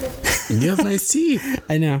 You have nice teeth.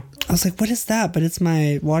 I know. I was like, what is that? But it's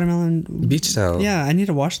my watermelon beach towel. Yeah, I need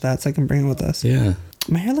to wash that so I can bring it with us. Yeah.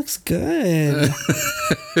 My hair looks good.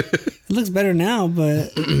 It looks better now,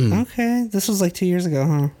 but okay. This was like 2 years ago,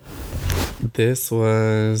 huh? This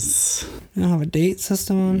was... You don't have a date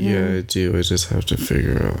system on here? Yeah, I do. I just have to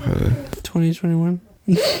figure out how to... 2021?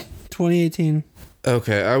 2018.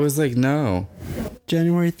 Okay, I was like, no.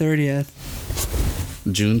 January 30th.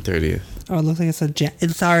 June 30th. Oh, it looks like it's a Jan.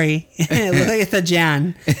 Sorry. It looks like it's a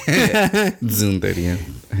Jan. June 30th.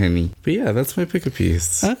 honey. But yeah, that's my pick a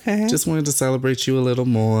piece. Okay. Just wanted to celebrate you a little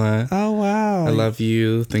more. Oh, wow. I love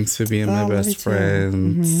you. Thanks for being my best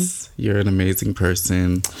friend. You're an amazing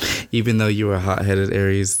person. Even though you are hot-headed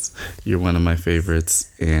Aries, you're one of my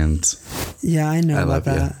favorites. And yeah, I know about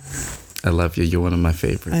that. I love you. You're one of my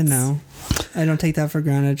favorites. I know. I don't take that for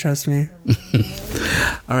granted, trust me.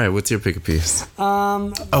 All right, what's your pick a piece?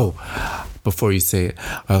 Oh, before you say it,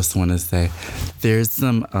 I also want to say there's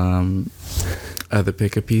some other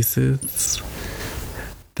pick a pieces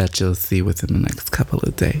that you'll see within the next couple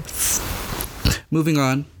of days. Moving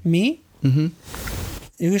on. Me? Mm-hmm.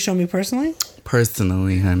 You can show me personally?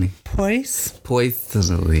 Personally, honey.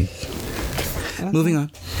 Personally. Moving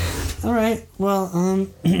on. All right. Well,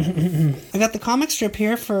 I got the comic strip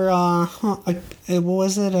here for what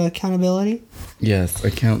was it? Accountability. Yes,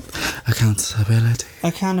 accountability.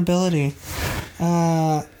 Accountability.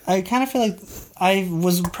 I kind of feel like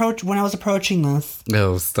when I was approaching this.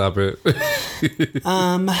 No, stop it.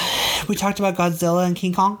 We talked about Godzilla and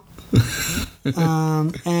King Kong.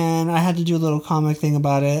 And I had to do a little comic thing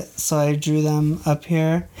about it, so I drew them up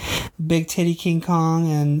here. Big titty King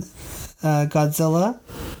Kong and Godzilla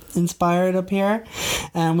inspired up here,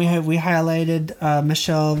 and we highlighted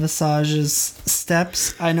Michelle Visage's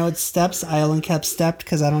steps. I know it's steps. I only kept stepped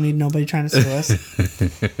because I don't need nobody trying to sue us.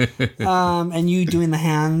 And you doing the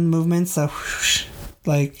hand movements, so whoosh,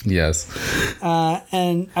 like yes.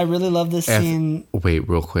 And I really love this scene. Wait,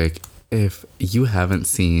 real quick. If you haven't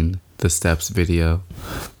seen the steps video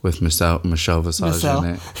with Michelle Visage in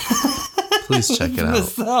it, please check it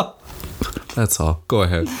out. That's all. Go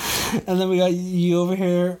ahead. And then we got you over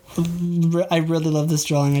here. I really love this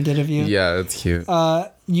drawing I did of you. Yeah, it's cute.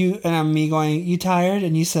 You and me going, you tired?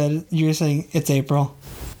 And you were saying, it's April.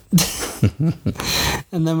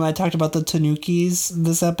 And then I talked about the Tanukis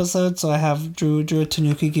this episode, so I have drew a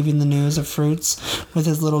Tanuki giving the news of fruits with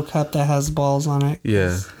his little cup that has balls on it.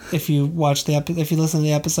 Yeah. If you watch if you listen to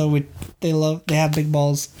the episode, they have big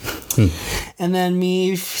balls. And then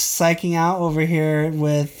me psyching out over here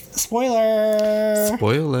with spoiler.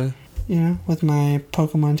 You know, with my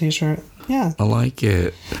Pokemon t-shirt. Yeah. I like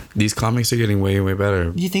it. These comics are getting way, way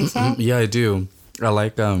better. You think so? Yeah, I do. I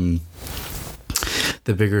like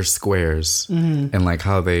the bigger squares and like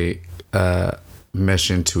how they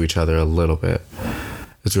mesh into each other a little bit.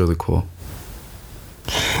 It's really cool.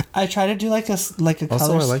 I try to do like a also,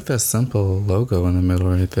 color. I like that simple logo in the middle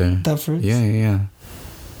right there. The fruits? Yeah.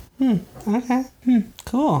 Okay.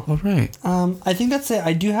 Cool. All right. I think that's it.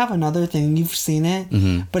 I do have another thing. You've seen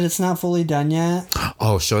it, but it's not fully done yet.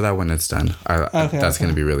 Oh, show that when it's done. That's going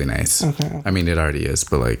to be really nice. Okay. I mean, it already is,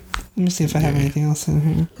 but like... Let me see if I have anything else in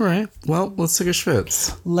here. All right. Well, let's take a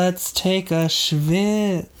schwitz. Let's take a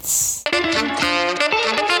schwitz.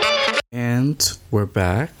 And we're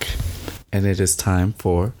back. And it is time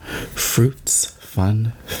for Fruits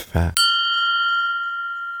Fun Fact.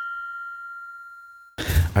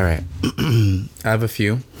 All right. I have a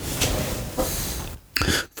few.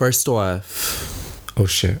 First off, oh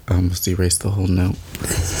shit, I almost erased the whole note.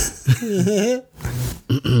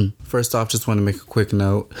 First off, just want to make a quick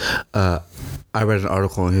note. I read an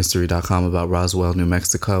article on history.com about Roswell, New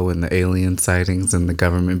Mexico, and the alien sightings and the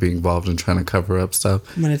government being involved in trying to cover up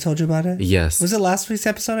stuff. When I told you about it? Yes. Was it last week's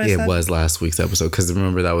episode It was last week's episode, because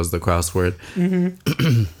remember that was the crossword.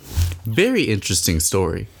 Very interesting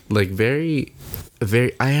story. Like, very,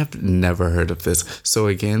 I have never heard of this. So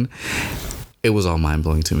again, it was all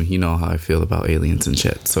mind-blowing to me. You know how I feel about aliens and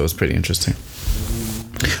shit. So it was pretty interesting.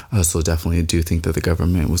 I also definitely do think that the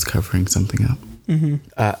government was covering something up.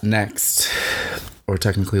 Next, or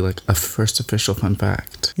technically like a first official fun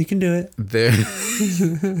fact. You can do it.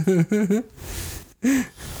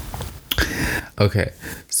 Okay,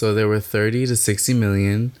 so there were 30 to 60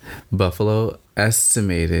 million buffalo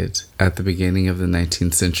estimated at the beginning of the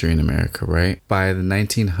 19th century in America, right? By the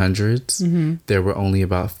 1900s, there were only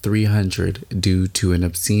about 300 due to an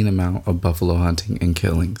obscene amount of buffalo hunting and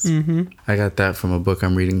killings. I got that from a book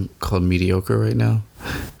I'm reading called Mediocre right now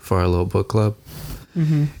for our little book club.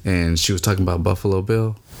 And she was talking about Buffalo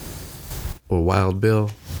Bill or Wild Bill.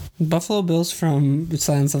 Buffalo Bill's from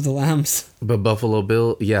Silence of the Lambs. But Buffalo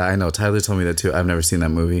Bill, yeah, I know. Tyler told me that too. I've never seen that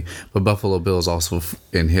movie. But Buffalo Bill is also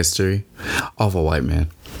in history. Awful white man.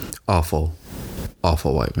 Awful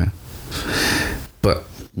white man. But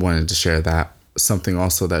wanted to share that. Something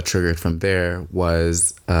also that triggered from there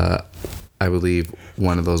was, I believe,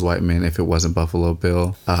 one of those white men, if it wasn't Buffalo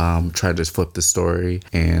Bill, tried to flip the story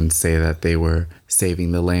and say that they were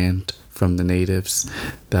saving the land from the natives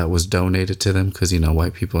that was donated to them, because, you know,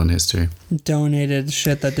 white people in history donated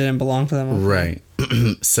shit that didn't belong to them. Right.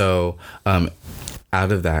 So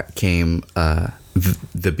out of that came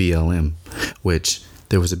the BLM, which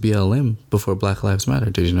there was a BLM before Black Lives Matter.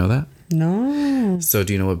 Did you know that? No. So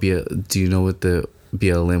do you know what the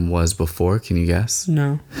BLM was before? Can you guess?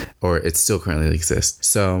 No. Or it still currently exists.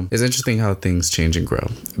 So it's interesting how things change and grow.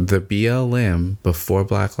 The BLM before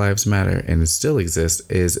Black Lives Matter, and it still exists,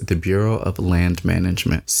 is the Bureau of Land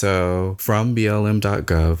Management. So from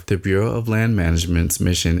BLM.gov, the Bureau of Land Management's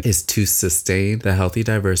mission is to sustain the healthy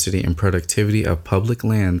diversity and productivity of public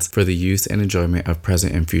lands for the use and enjoyment of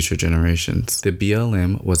present and future generations. The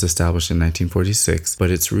BLM was established in 1946,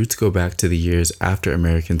 but its roots go back to the years after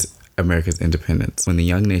America's independence, when the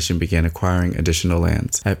young nation began acquiring additional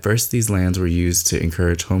lands. At first, these lands were used to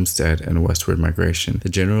encourage homestead and westward migration. The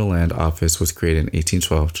General Land Office was created in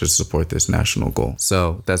 1812 to support this national goal.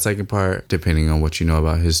 So that second part, depending on what you know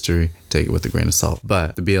about history, take it with a grain of salt.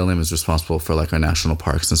 But the BLM is responsible for like our national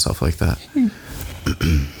parks and stuff like that.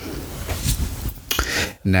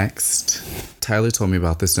 Next, Tyler told me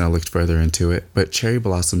about this and I looked further into it, but cherry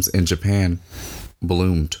blossoms in Japan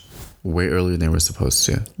bloomed way earlier than they were supposed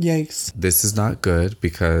to. Yikes. This is not good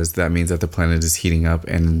because that means that the planet is heating up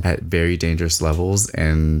and at very dangerous levels,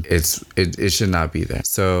 and it should not be there.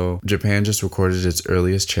 So Japan just recorded its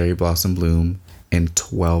earliest cherry blossom bloom in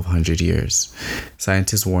 1,200 years.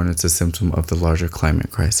 Scientists warn it's a symptom of the larger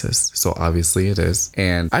climate crisis. So obviously it is.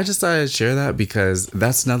 And I just thought I'd share that because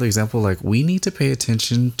that's another example. Like, we need to pay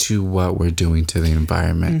attention to what we're doing to the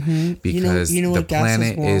environment because you know the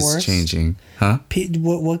planet is changing. Huh?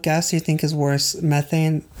 What gas do you think is worse,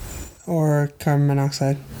 methane or carbon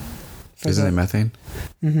monoxide? Isn't it methane?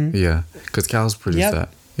 Mm-hmm. Yeah, because cows produce that.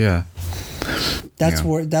 Yeah. That's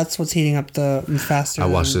what's heating up the faster. I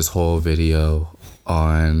watched this whole video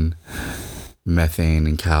on methane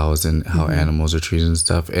and cows and how animals are treated and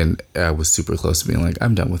stuff, and I was super close to being like,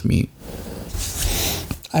 I'm done with meat.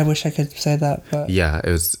 I wish I could say that, but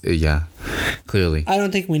clearly I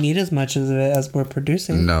don't think we need as much of it as we're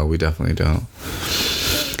producing. No, we definitely don't.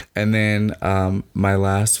 And then my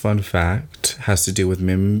last fun fact has to do with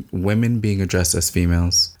women being addressed as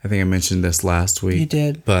females. I think I mentioned this last week. You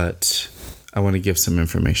did. But I want to give some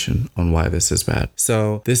information on why this is bad.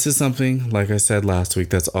 So this is something, like I said last week,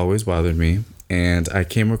 that's always bothered me. And I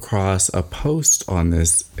came across a post on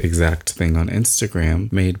this exact thing on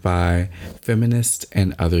Instagram made by Feminist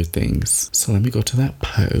and Other Things. So let me go to that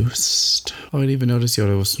post. Oh, I didn't even notice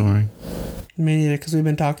Yoda was snoring. Me neither, because we've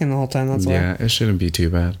been talking the whole time. That's why. Yeah, it shouldn't be too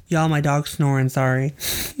bad. Y'all, my dog's snoring. Sorry.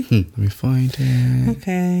 Let me find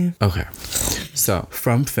it. Okay. So,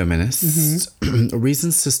 from Feminists,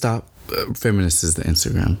 reasons to stop. Feminist is the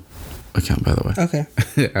Instagram account, by the way. Okay.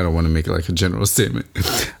 I don't want to make it like a general statement.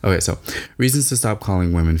 Okay, so reasons to stop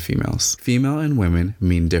calling women females. Female and women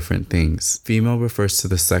mean different things. Female refers to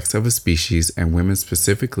the sex of a species, and women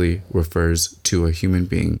specifically refers to a human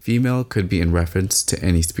being. Female could be in reference to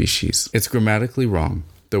any species. It's grammatically wrong.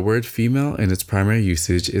 The word female in its primary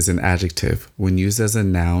usage is an adjective. When used as a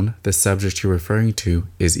noun, the subject you're referring to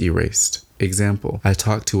is erased. Example, I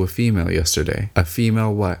talked to a female yesterday. A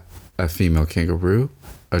female what? A female kangaroo?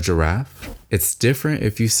 A giraffe? It's different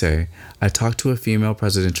if you say, I talked to a female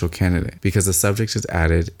presidential candidate, because the subject is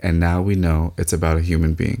added and now we know it's about a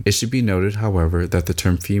human being. It should be noted, however, that the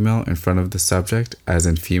term female in front of the subject, as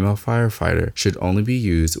in female firefighter, should only be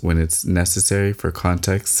used when it's necessary for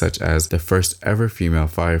context such as the first ever female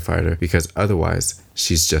firefighter, because otherwise,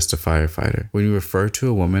 she's just a firefighter. When you refer to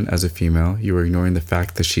a woman as a female, you are ignoring the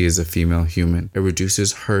fact that she is a female human. It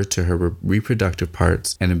reduces her to her reproductive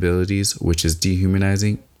parts and abilities, which is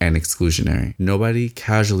dehumanizing and exclusionary. Nobody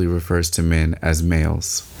casually refers to men as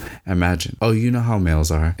males. Imagine, oh, you know how males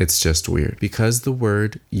are. It's just weird. Because the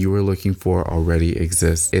word you are looking for already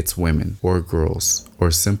exists, it's women or girls, or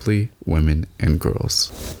simply women and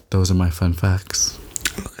girls. Those are my fun facts.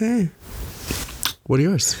 Okay. What are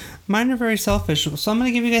yours? Mine are very selfish, so I'm going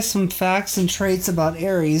to give you guys some facts and traits about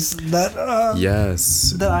Aries that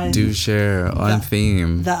yes, that I do share on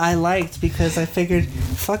theme. That I liked because I figured,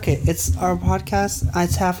 fuck it, it's our podcast,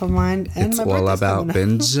 it's half of mine, and it's my all about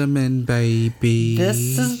Benjamin, baby.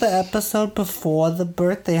 This is the episode before the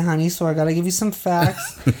birthday, honey, so I got to give you some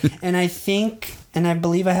facts, and I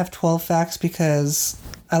believe I have 12 facts because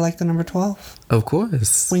I like the number 12. Of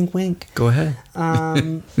course. Wink, wink. Go ahead.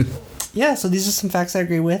 Yeah, so these are some facts I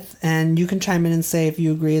agree with, and you can chime in and say if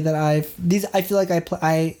you agree that I feel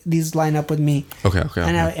like these line up with me. Okay.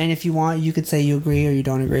 And if you want, you could say you agree or you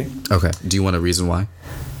don't agree. Okay. Do you want a reason why?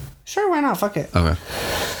 Sure, why not? Fuck it. Okay.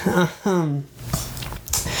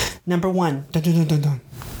 Number 1. Dun, dun, dun, dun, dun.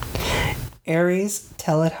 Aries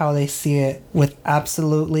tell it how they see it with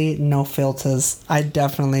absolutely no filters. I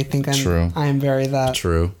definitely think I am very that.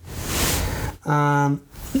 True.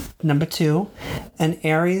 Number 2, An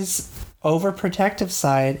Aries overprotective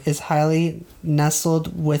side is highly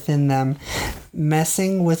nestled within them.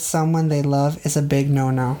 Messing with someone they love is a big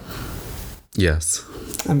no-no. Yes.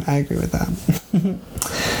 I agree with that.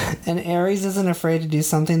 An Aries isn't afraid to do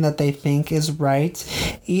something that they think is right,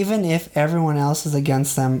 even if everyone else is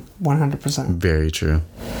against them. 100%. Very true.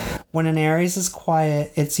 When an Aries is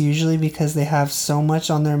quiet, it's usually because they have so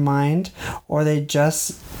much on their mind, or they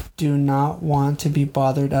just do not want to be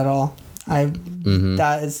bothered at all.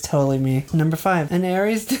 That is totally me. Number 5, an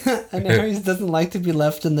Aries doesn't like to be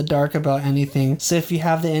left in the dark about anything. So if you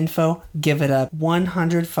have the info, give it up.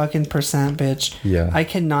 100 fucking percent, bitch. Yeah. I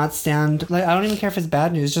cannot stand, like, I don't even care if it's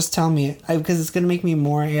bad news. Just tell me, because it's gonna make me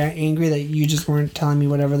more angry that you just weren't telling me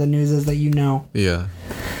whatever the news is that you know. Yeah.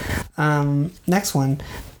 Next one.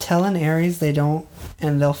 Tell an Aries they don't,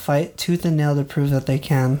 and they'll fight tooth and nail to prove that they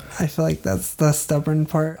can. I feel like that's the stubborn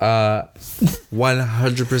part.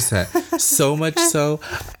 100%. So much so,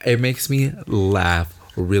 it makes me laugh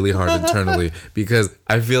really hard internally because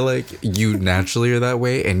I feel like you naturally are that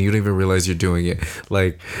way and you don't even realize you're doing it.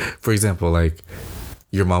 Like, for example, like,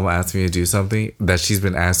 your mama asked me to do something that she's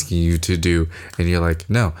been asking you to do, and you're like,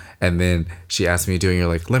 no. And then she asked me to do it, and you're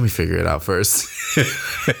like, let me figure it out first.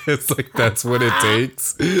 It's like, that's what it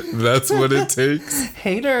takes. That's what it takes.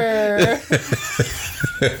 Hater.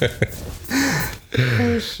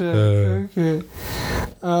 Oh, shit. Okay.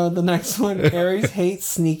 The next one. Aries hate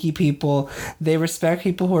sneaky people. They respect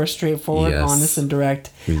people who are straightforward, Yes. honest, and direct.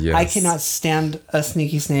 Yes. I cannot stand a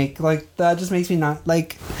sneaky snake. Like, that just makes me not,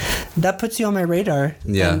 like, that puts you on my radar.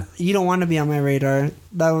 Yeah. And you don't want to be on my radar.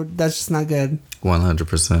 That's just not good.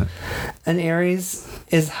 100%. An Aries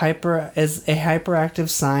is a hyperactive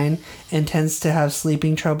sign and tends to have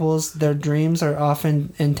sleeping troubles. Their dreams are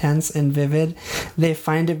often intense and vivid. They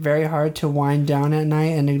find it very hard to wind down at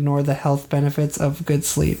night and ignore the health benefits of good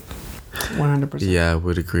sleep. 100%. Yeah, I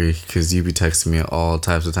would agree because you be texting me all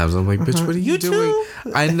types of times. I'm like, bitch, what are you doing?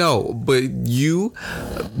 too. I know, but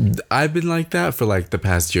I've been like that for like the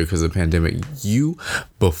past year because of the pandemic. You,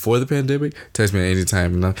 before the pandemic, text me at any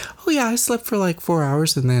time and I'm like, oh yeah, I slept for like 4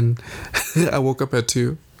 hours and then I woke up at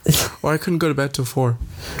 2. Or I couldn't go to bed till 4.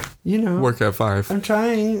 You know. Work at 5. I'm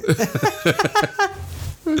trying.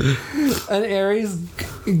 An Aries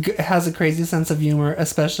has a crazy sense of humor,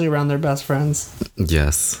 especially around their best friends.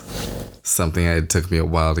 Yes. Something it took me a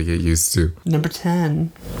while to get used to. Number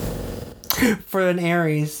 10. For an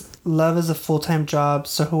Aries, love is a full-time job,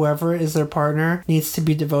 so whoever is their partner needs to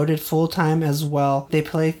be devoted full-time as well.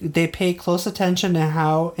 They pay close attention to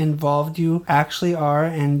how involved you actually are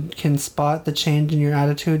and can spot the change in your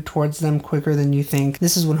attitude towards them quicker than you think.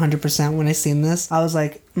 This is 100%. When I seen this, I was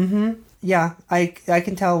like, yeah, I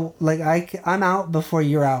can tell, like, I'm out before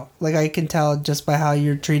you're out. Like, I can tell just by how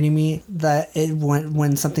you're treating me that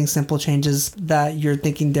when something simple changes that you're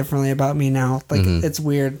thinking differently about me now. Like, It's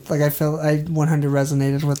weird. Like, I feel I 100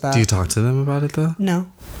 resonated with that. Do you talk to them about it though? No.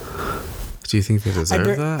 Do you think they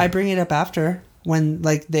deserve that? I bring it up after when,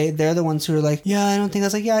 like, they're the ones who are like, yeah, I don't think. I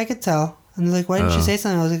was like, yeah, I could tell. And they're like, why didn't you say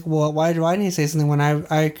something? I was like, well, why didn't you say something when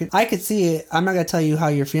I could see it? I'm not going to tell you how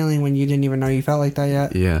you're feeling when you didn't even know you felt like that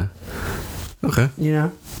yet. Yeah. Okay. You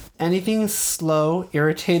know? Anything slow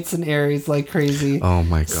irritates an Aries like crazy. Oh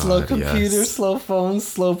my god. Slow computers, yes. slow phones,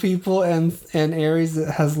 slow people, and Aries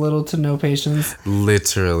has little to no patience.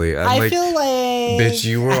 Literally. I feel like... Bitch,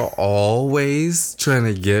 you were always trying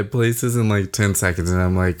to get places in like 10 seconds. And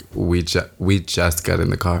I'm like, we just got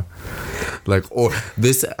in the car. Like, or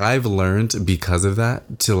this, I've learned because of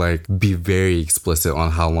that to like be very explicit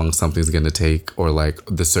on how long something's going to take or like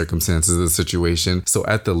the circumstances of the situation. So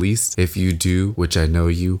at the least, if you do, which I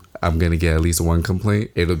know I'm going to get at least one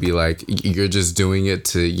complaint. It'll be like, you're just doing it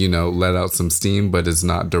to, let out some steam, but it's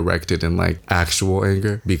not directed in like actual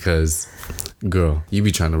anger because... Girl, you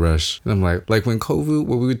be trying to rush. And I'm like when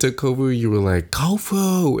we took Kovu, you were like,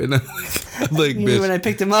 Kovu. And I'm like, you bitch. When I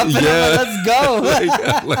picked him up, and I'm like, let's go.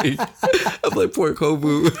 I'm like, poor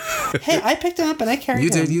Kovu. Hey, I picked him up and I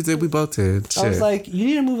carried him. You did. We both did. Shit. I was like, you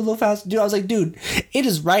need to move a little fast. Dude, I was like, dude, it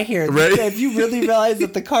is right here. Right? If you really realize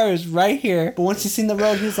that the car is right here. But once he's seen the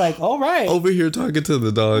road, he's like, all right. Over here talking to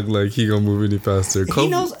the dog like he gonna move any faster. He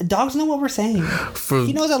knows, dogs know what we're saying.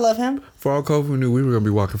 He knows I love him. For all Kovu knew, we were gonna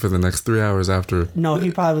be walking for the next 3 hours after. No,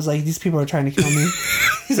 he probably was like, these people are trying to kill me.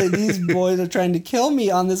 He's like, these boys are trying to kill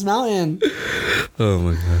me on this mountain. Oh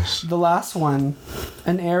my gosh. The last one.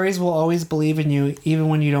 An Aries will always believe in you, even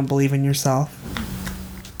when you don't believe in yourself.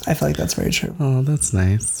 I feel like that's very true. Oh, that's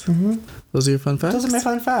nice. Those are your fun facts? Those are my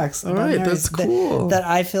fun facts. All right, that's cool. That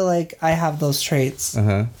I feel like I have those traits.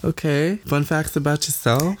 Okay. Fun facts about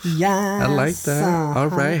yourself? Yeah. I like that. All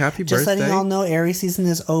right. Happy Just birthday. letting y'all know, Aries season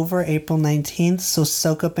is over April 19th, so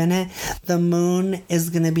soak up in it. The moon is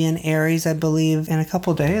going to be in Aries, I believe, in a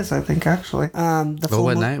couple days, I think, actually. The full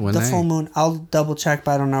what moon, night? What the night? full moon. I'll double check,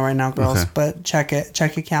 but I don't know right now, girls. Okay. But check it.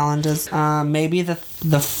 Check your calendars. Maybe the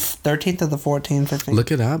 13th or the 14th, I think.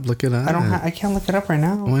 Look it up. I can't look it up right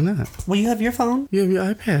now. Why not? Well, you have your phone. You have your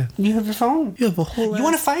iPad. You have your phone. You have a whole You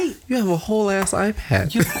want to fight? You have a whole ass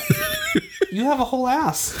iPad. You have a whole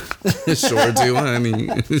ass. Sure do, honey.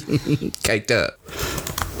 Caked up.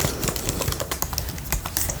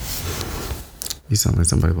 You sound like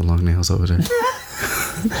somebody with long nails over there.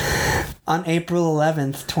 On April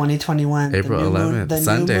 11th, 2021. April 11th.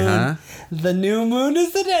 Sunday, huh? The new moon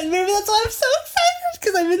is the day. Maybe that's why I'm so excited.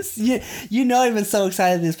 Because I've been, I've been so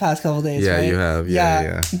excited these past couple days, Yeah, right? you have.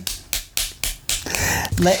 Yeah.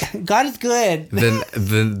 God is good.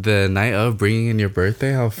 The night of bringing in your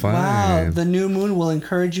birthday, how fun. Wow. The new moon will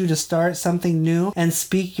encourage you to start something new and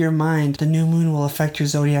speak your mind. The new moon will affect your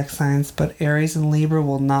zodiac signs, but Aries and Libra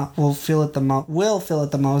will feel it the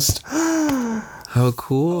most. How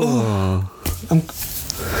cool.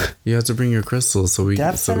 You have to bring your crystals so you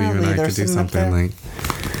and I could do something like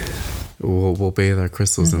we'll bathe our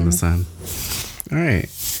crystals in the sun. All right.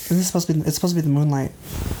 It's supposed to be the moonlight.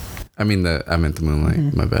 I meant the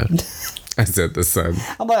moonlight. My bad. I said the sun.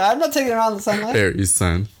 I'm like, I'm not taking it on the sunlight. Aries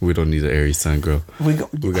sun. We don't need an Aries sun, girl. We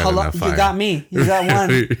got enough fire. You got me. You got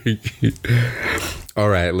one. All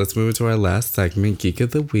right, let's move into our last segment, Geek of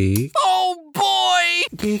the Week. Oh boy!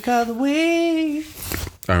 Geek of the Week.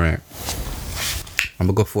 All right. I'm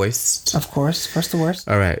gonna go first. Of course, first the worst.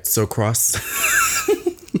 All right, so crossword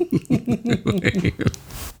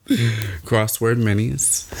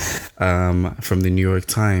minis from the New York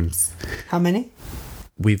Times. How many?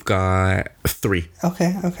 We've got 3.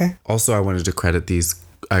 Okay. Also, I wanted to credit these.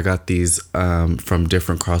 I got these from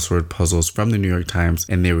different crossword puzzles from the New York Times,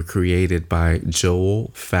 and they were created by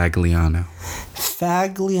Joel Fagliano.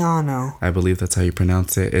 Fagliano. I believe that's how you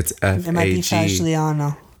pronounce it. It's Fagliano. It might be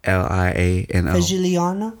Fagliano.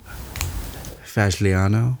 Liano.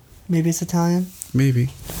 Fagliano. Maybe it's Italian. Maybe.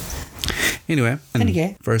 Anyway.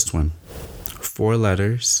 First one. 4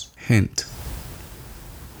 letters. Hint.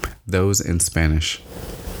 Those in Spanish.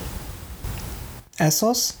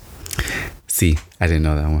 Esos? See, I didn't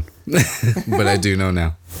know that one. But I do know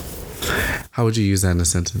now. How would you use that in a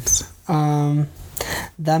sentence? Dame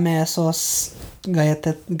esos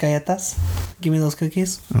galletas. Give me those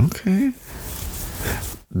cookies. Okay.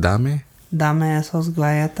 Dame esos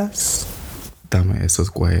galletas. Dame esos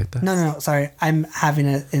galletas. No, sorry. I'm having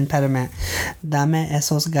an impediment. Dame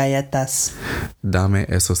esos galletas. Dame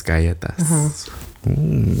esos galletas.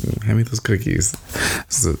 Hand me those cookies.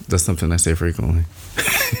 So that's something I say frequently.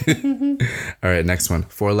 All right, next one.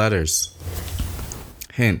 4 letters.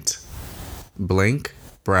 Hint. Blank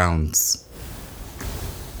browns.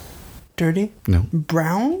 Dirty? No.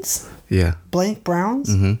 Browns? Yeah. Blank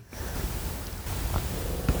browns?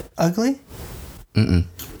 Ugly?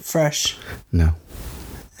 Fresh? No.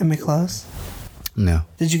 Am I close? No.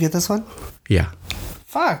 Did you get this one? Yeah.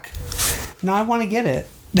 Fuck. Now I want to get it.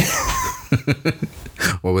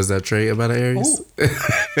 What was that trait about Aries?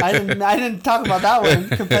 I didn't talk about that one.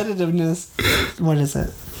 Competitiveness. What is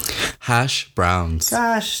it? Hash browns.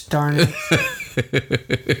 Gosh darn it.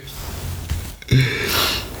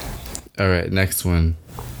 All right, next one.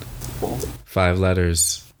 5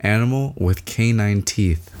 letters. Animal with canine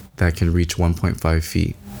teeth that can reach 1.5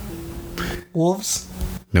 feet. Wolves?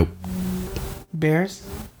 Nope. Bears?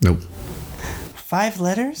 Nope. 5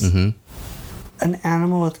 letters? An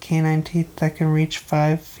animal with canine teeth that can reach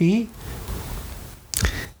 5 feet?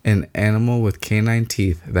 An animal with canine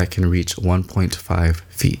teeth that can reach 1.5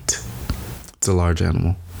 feet. It's a large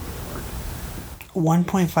animal.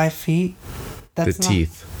 1.5 feet? That's the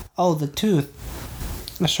teeth. Oh, the tooth.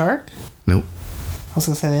 A shark? Nope. I was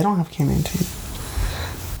going to say, they don't have canine teeth.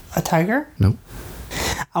 A tiger? Nope.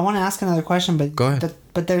 I want to ask another question, but go ahead.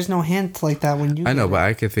 But there's no hint like that when you. I know, but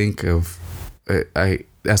I could think of. I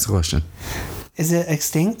ask the question. Is it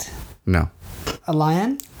extinct? No. A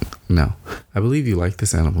lion? No. I believe you like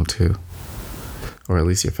this animal too, or at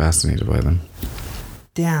least you're fascinated by them.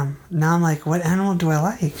 Damn. Now I'm like, what animal do I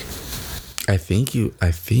like? I think you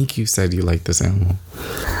said you like this animal.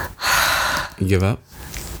 You give up?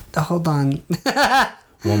 Hold on.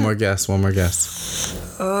 One more guess.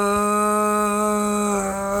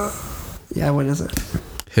 Yeah, what is it?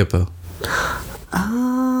 Hippo.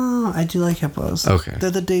 Oh, No, I do like hippos. Okay.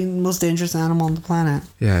 They're the most dangerous animal on the planet.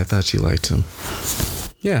 Yeah, I thought you liked them.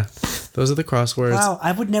 Yeah, those are the crosswords. Wow,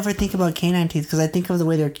 I would never think about canine teeth because I think of the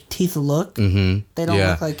way their teeth look. Mm-hmm. They don't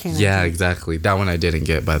look like canine teeth. Yeah, exactly. That one I didn't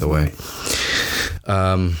get, by the way.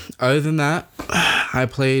 Other than that, I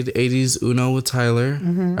played 80s Uno with Tyler.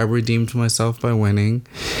 Mm-hmm. I redeemed myself by winning.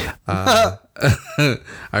 I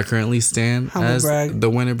currently stand as the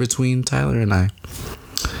winner between Tyler and I.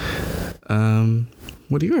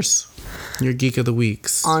 What are yours? Your Geek of the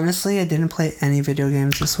Weeks. Honestly, I didn't play any video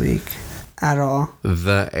games this week. At all.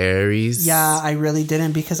 The Aries. Yeah, I really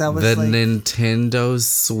didn't because I was the like... Nintendo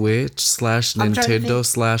Switch /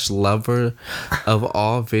 Nintendo / lover of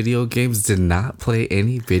all video games did not play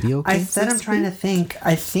any video games. I said I'm trying to think.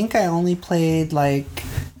 I think I only played like...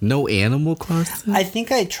 No Animal Crossing? I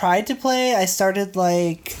think I tried to play. I started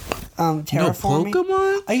like... terraforming. No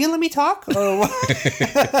Pokemon? Are you gonna let me talk? Or what?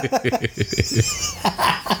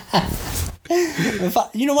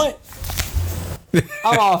 You know what?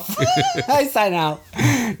 I'm off. I sign out.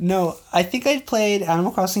 No, I think I played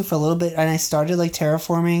Animal Crossing for a little bit, and I started like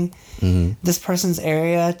terraforming this person's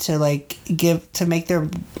area to like make their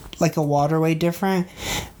like a waterway different,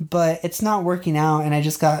 but it's not working out, and I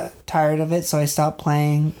just got tired of it, so I stopped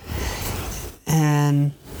playing,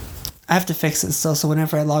 and I have to fix it still. So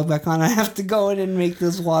whenever I log back on, I have to go in and make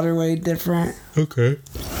this waterway different. Okay.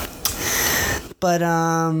 But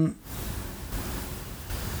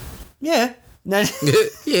yeah.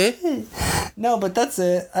 Yeah. No, but that's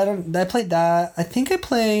it. I played that. I think I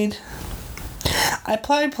played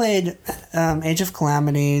Age of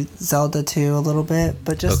Calamity, Zelda 2 a little bit,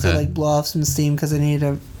 but just to like blow off some steam because I need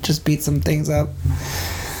to just beat some things up.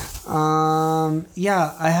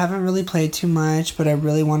 Yeah, I haven't really played too much, but I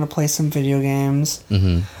really want to play some video games.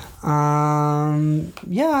 Yeah,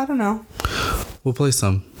 I don't know. We'll play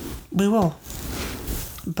some. We will.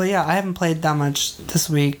 But yeah, I haven't played that much this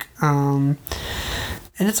week. And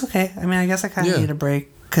it's okay. I mean, I guess I kind of need a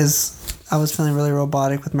break because I was feeling really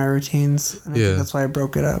robotic with my routines. And I think that's why I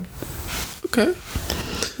broke it up. Okay.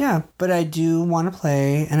 Yeah, but I do want to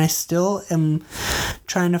play, and I still am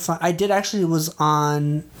trying to find... I was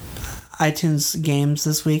on iTunes games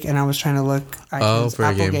this week, and I was trying to look iTunes, for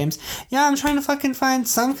Apple a game. games. Yeah, I'm trying to fucking find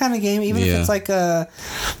some kind of game, even if it's like a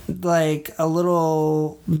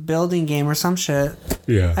little building game or some shit.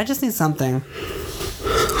 Yeah. I just need something.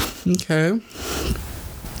 Okay.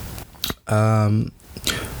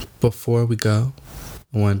 Before we go,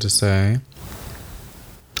 I wanted to say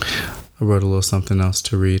I wrote a little something else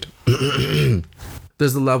to read.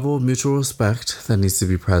 There's a level of mutual respect that needs to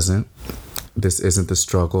be present. This isn't the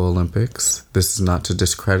struggle Olympics. This is not to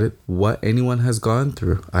discredit what anyone has gone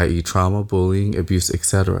through, i.e. trauma, bullying, abuse,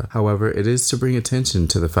 etc. However, it is to bring attention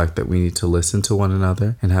to the fact that we need to listen to one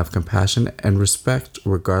another and have compassion and respect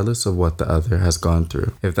regardless of what the other has gone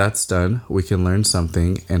through. If that's done, we can learn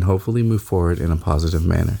something and hopefully move forward in a positive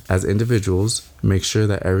manner. As individuals, make sure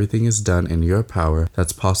that everything is done in your power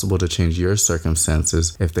that's possible to change your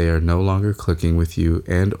circumstances if they are no longer clicking with you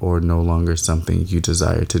and or no longer something you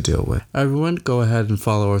desire to deal with. Everyone, go ahead and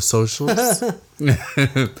follow our socials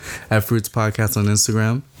at Fruits Podcast on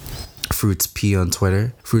Instagram, Fruits P on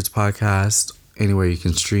Twitter, Fruits Podcast anywhere you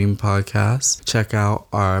can stream podcasts. Check out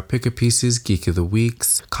our Pick a Pieces Geek of the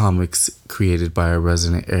Weeks comics created by our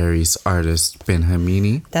resident Aries artist Ben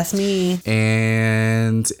Hamini. That's me.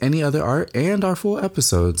 And any other art and our full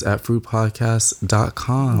episodes at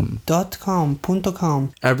fruitpodcast.com.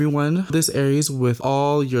 .com. Everyone, this Aries, with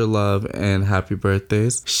all your love and happy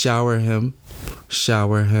birthdays, shower him.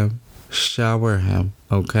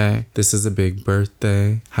 Okay? This is a big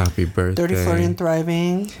birthday. Happy birthday. 30, 40, and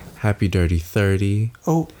thriving. Happy dirty 30.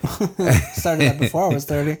 Oh, started that before I was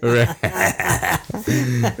 30.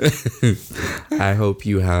 I hope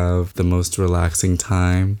you have the most relaxing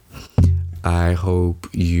time. I hope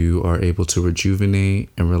you are able to rejuvenate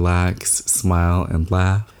and relax, smile, and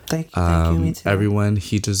laugh. Thank you, me too. Everyone,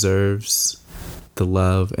 he deserves the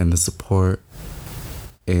love and the support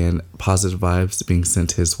and positive vibes being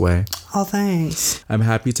sent his way. Oh, thanks. I'm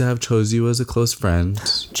happy to have chose you as a close friend.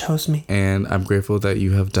 Chose me. And I'm grateful that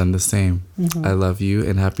you have done the same. Mm-hmm. I love you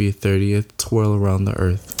and happy 30th twirl around the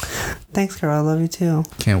earth. Thanks, girl. I love you too.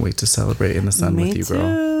 Can't wait to celebrate in the sun with you,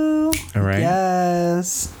 girl. Too. All right?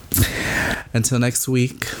 Yes. Until next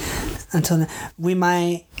week. We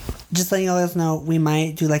might... Just letting you guys know, we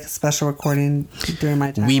might do like a special recording during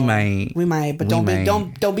my time. We might, but don't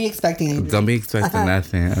be expecting anything. Don't be expecting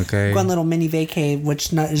nothing, okay? Go on a little mini vacay,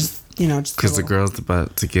 which not just just because the girl's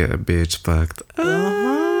about to get a bitch fucked.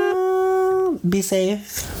 Be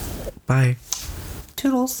safe. Bye.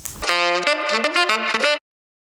 Toodles.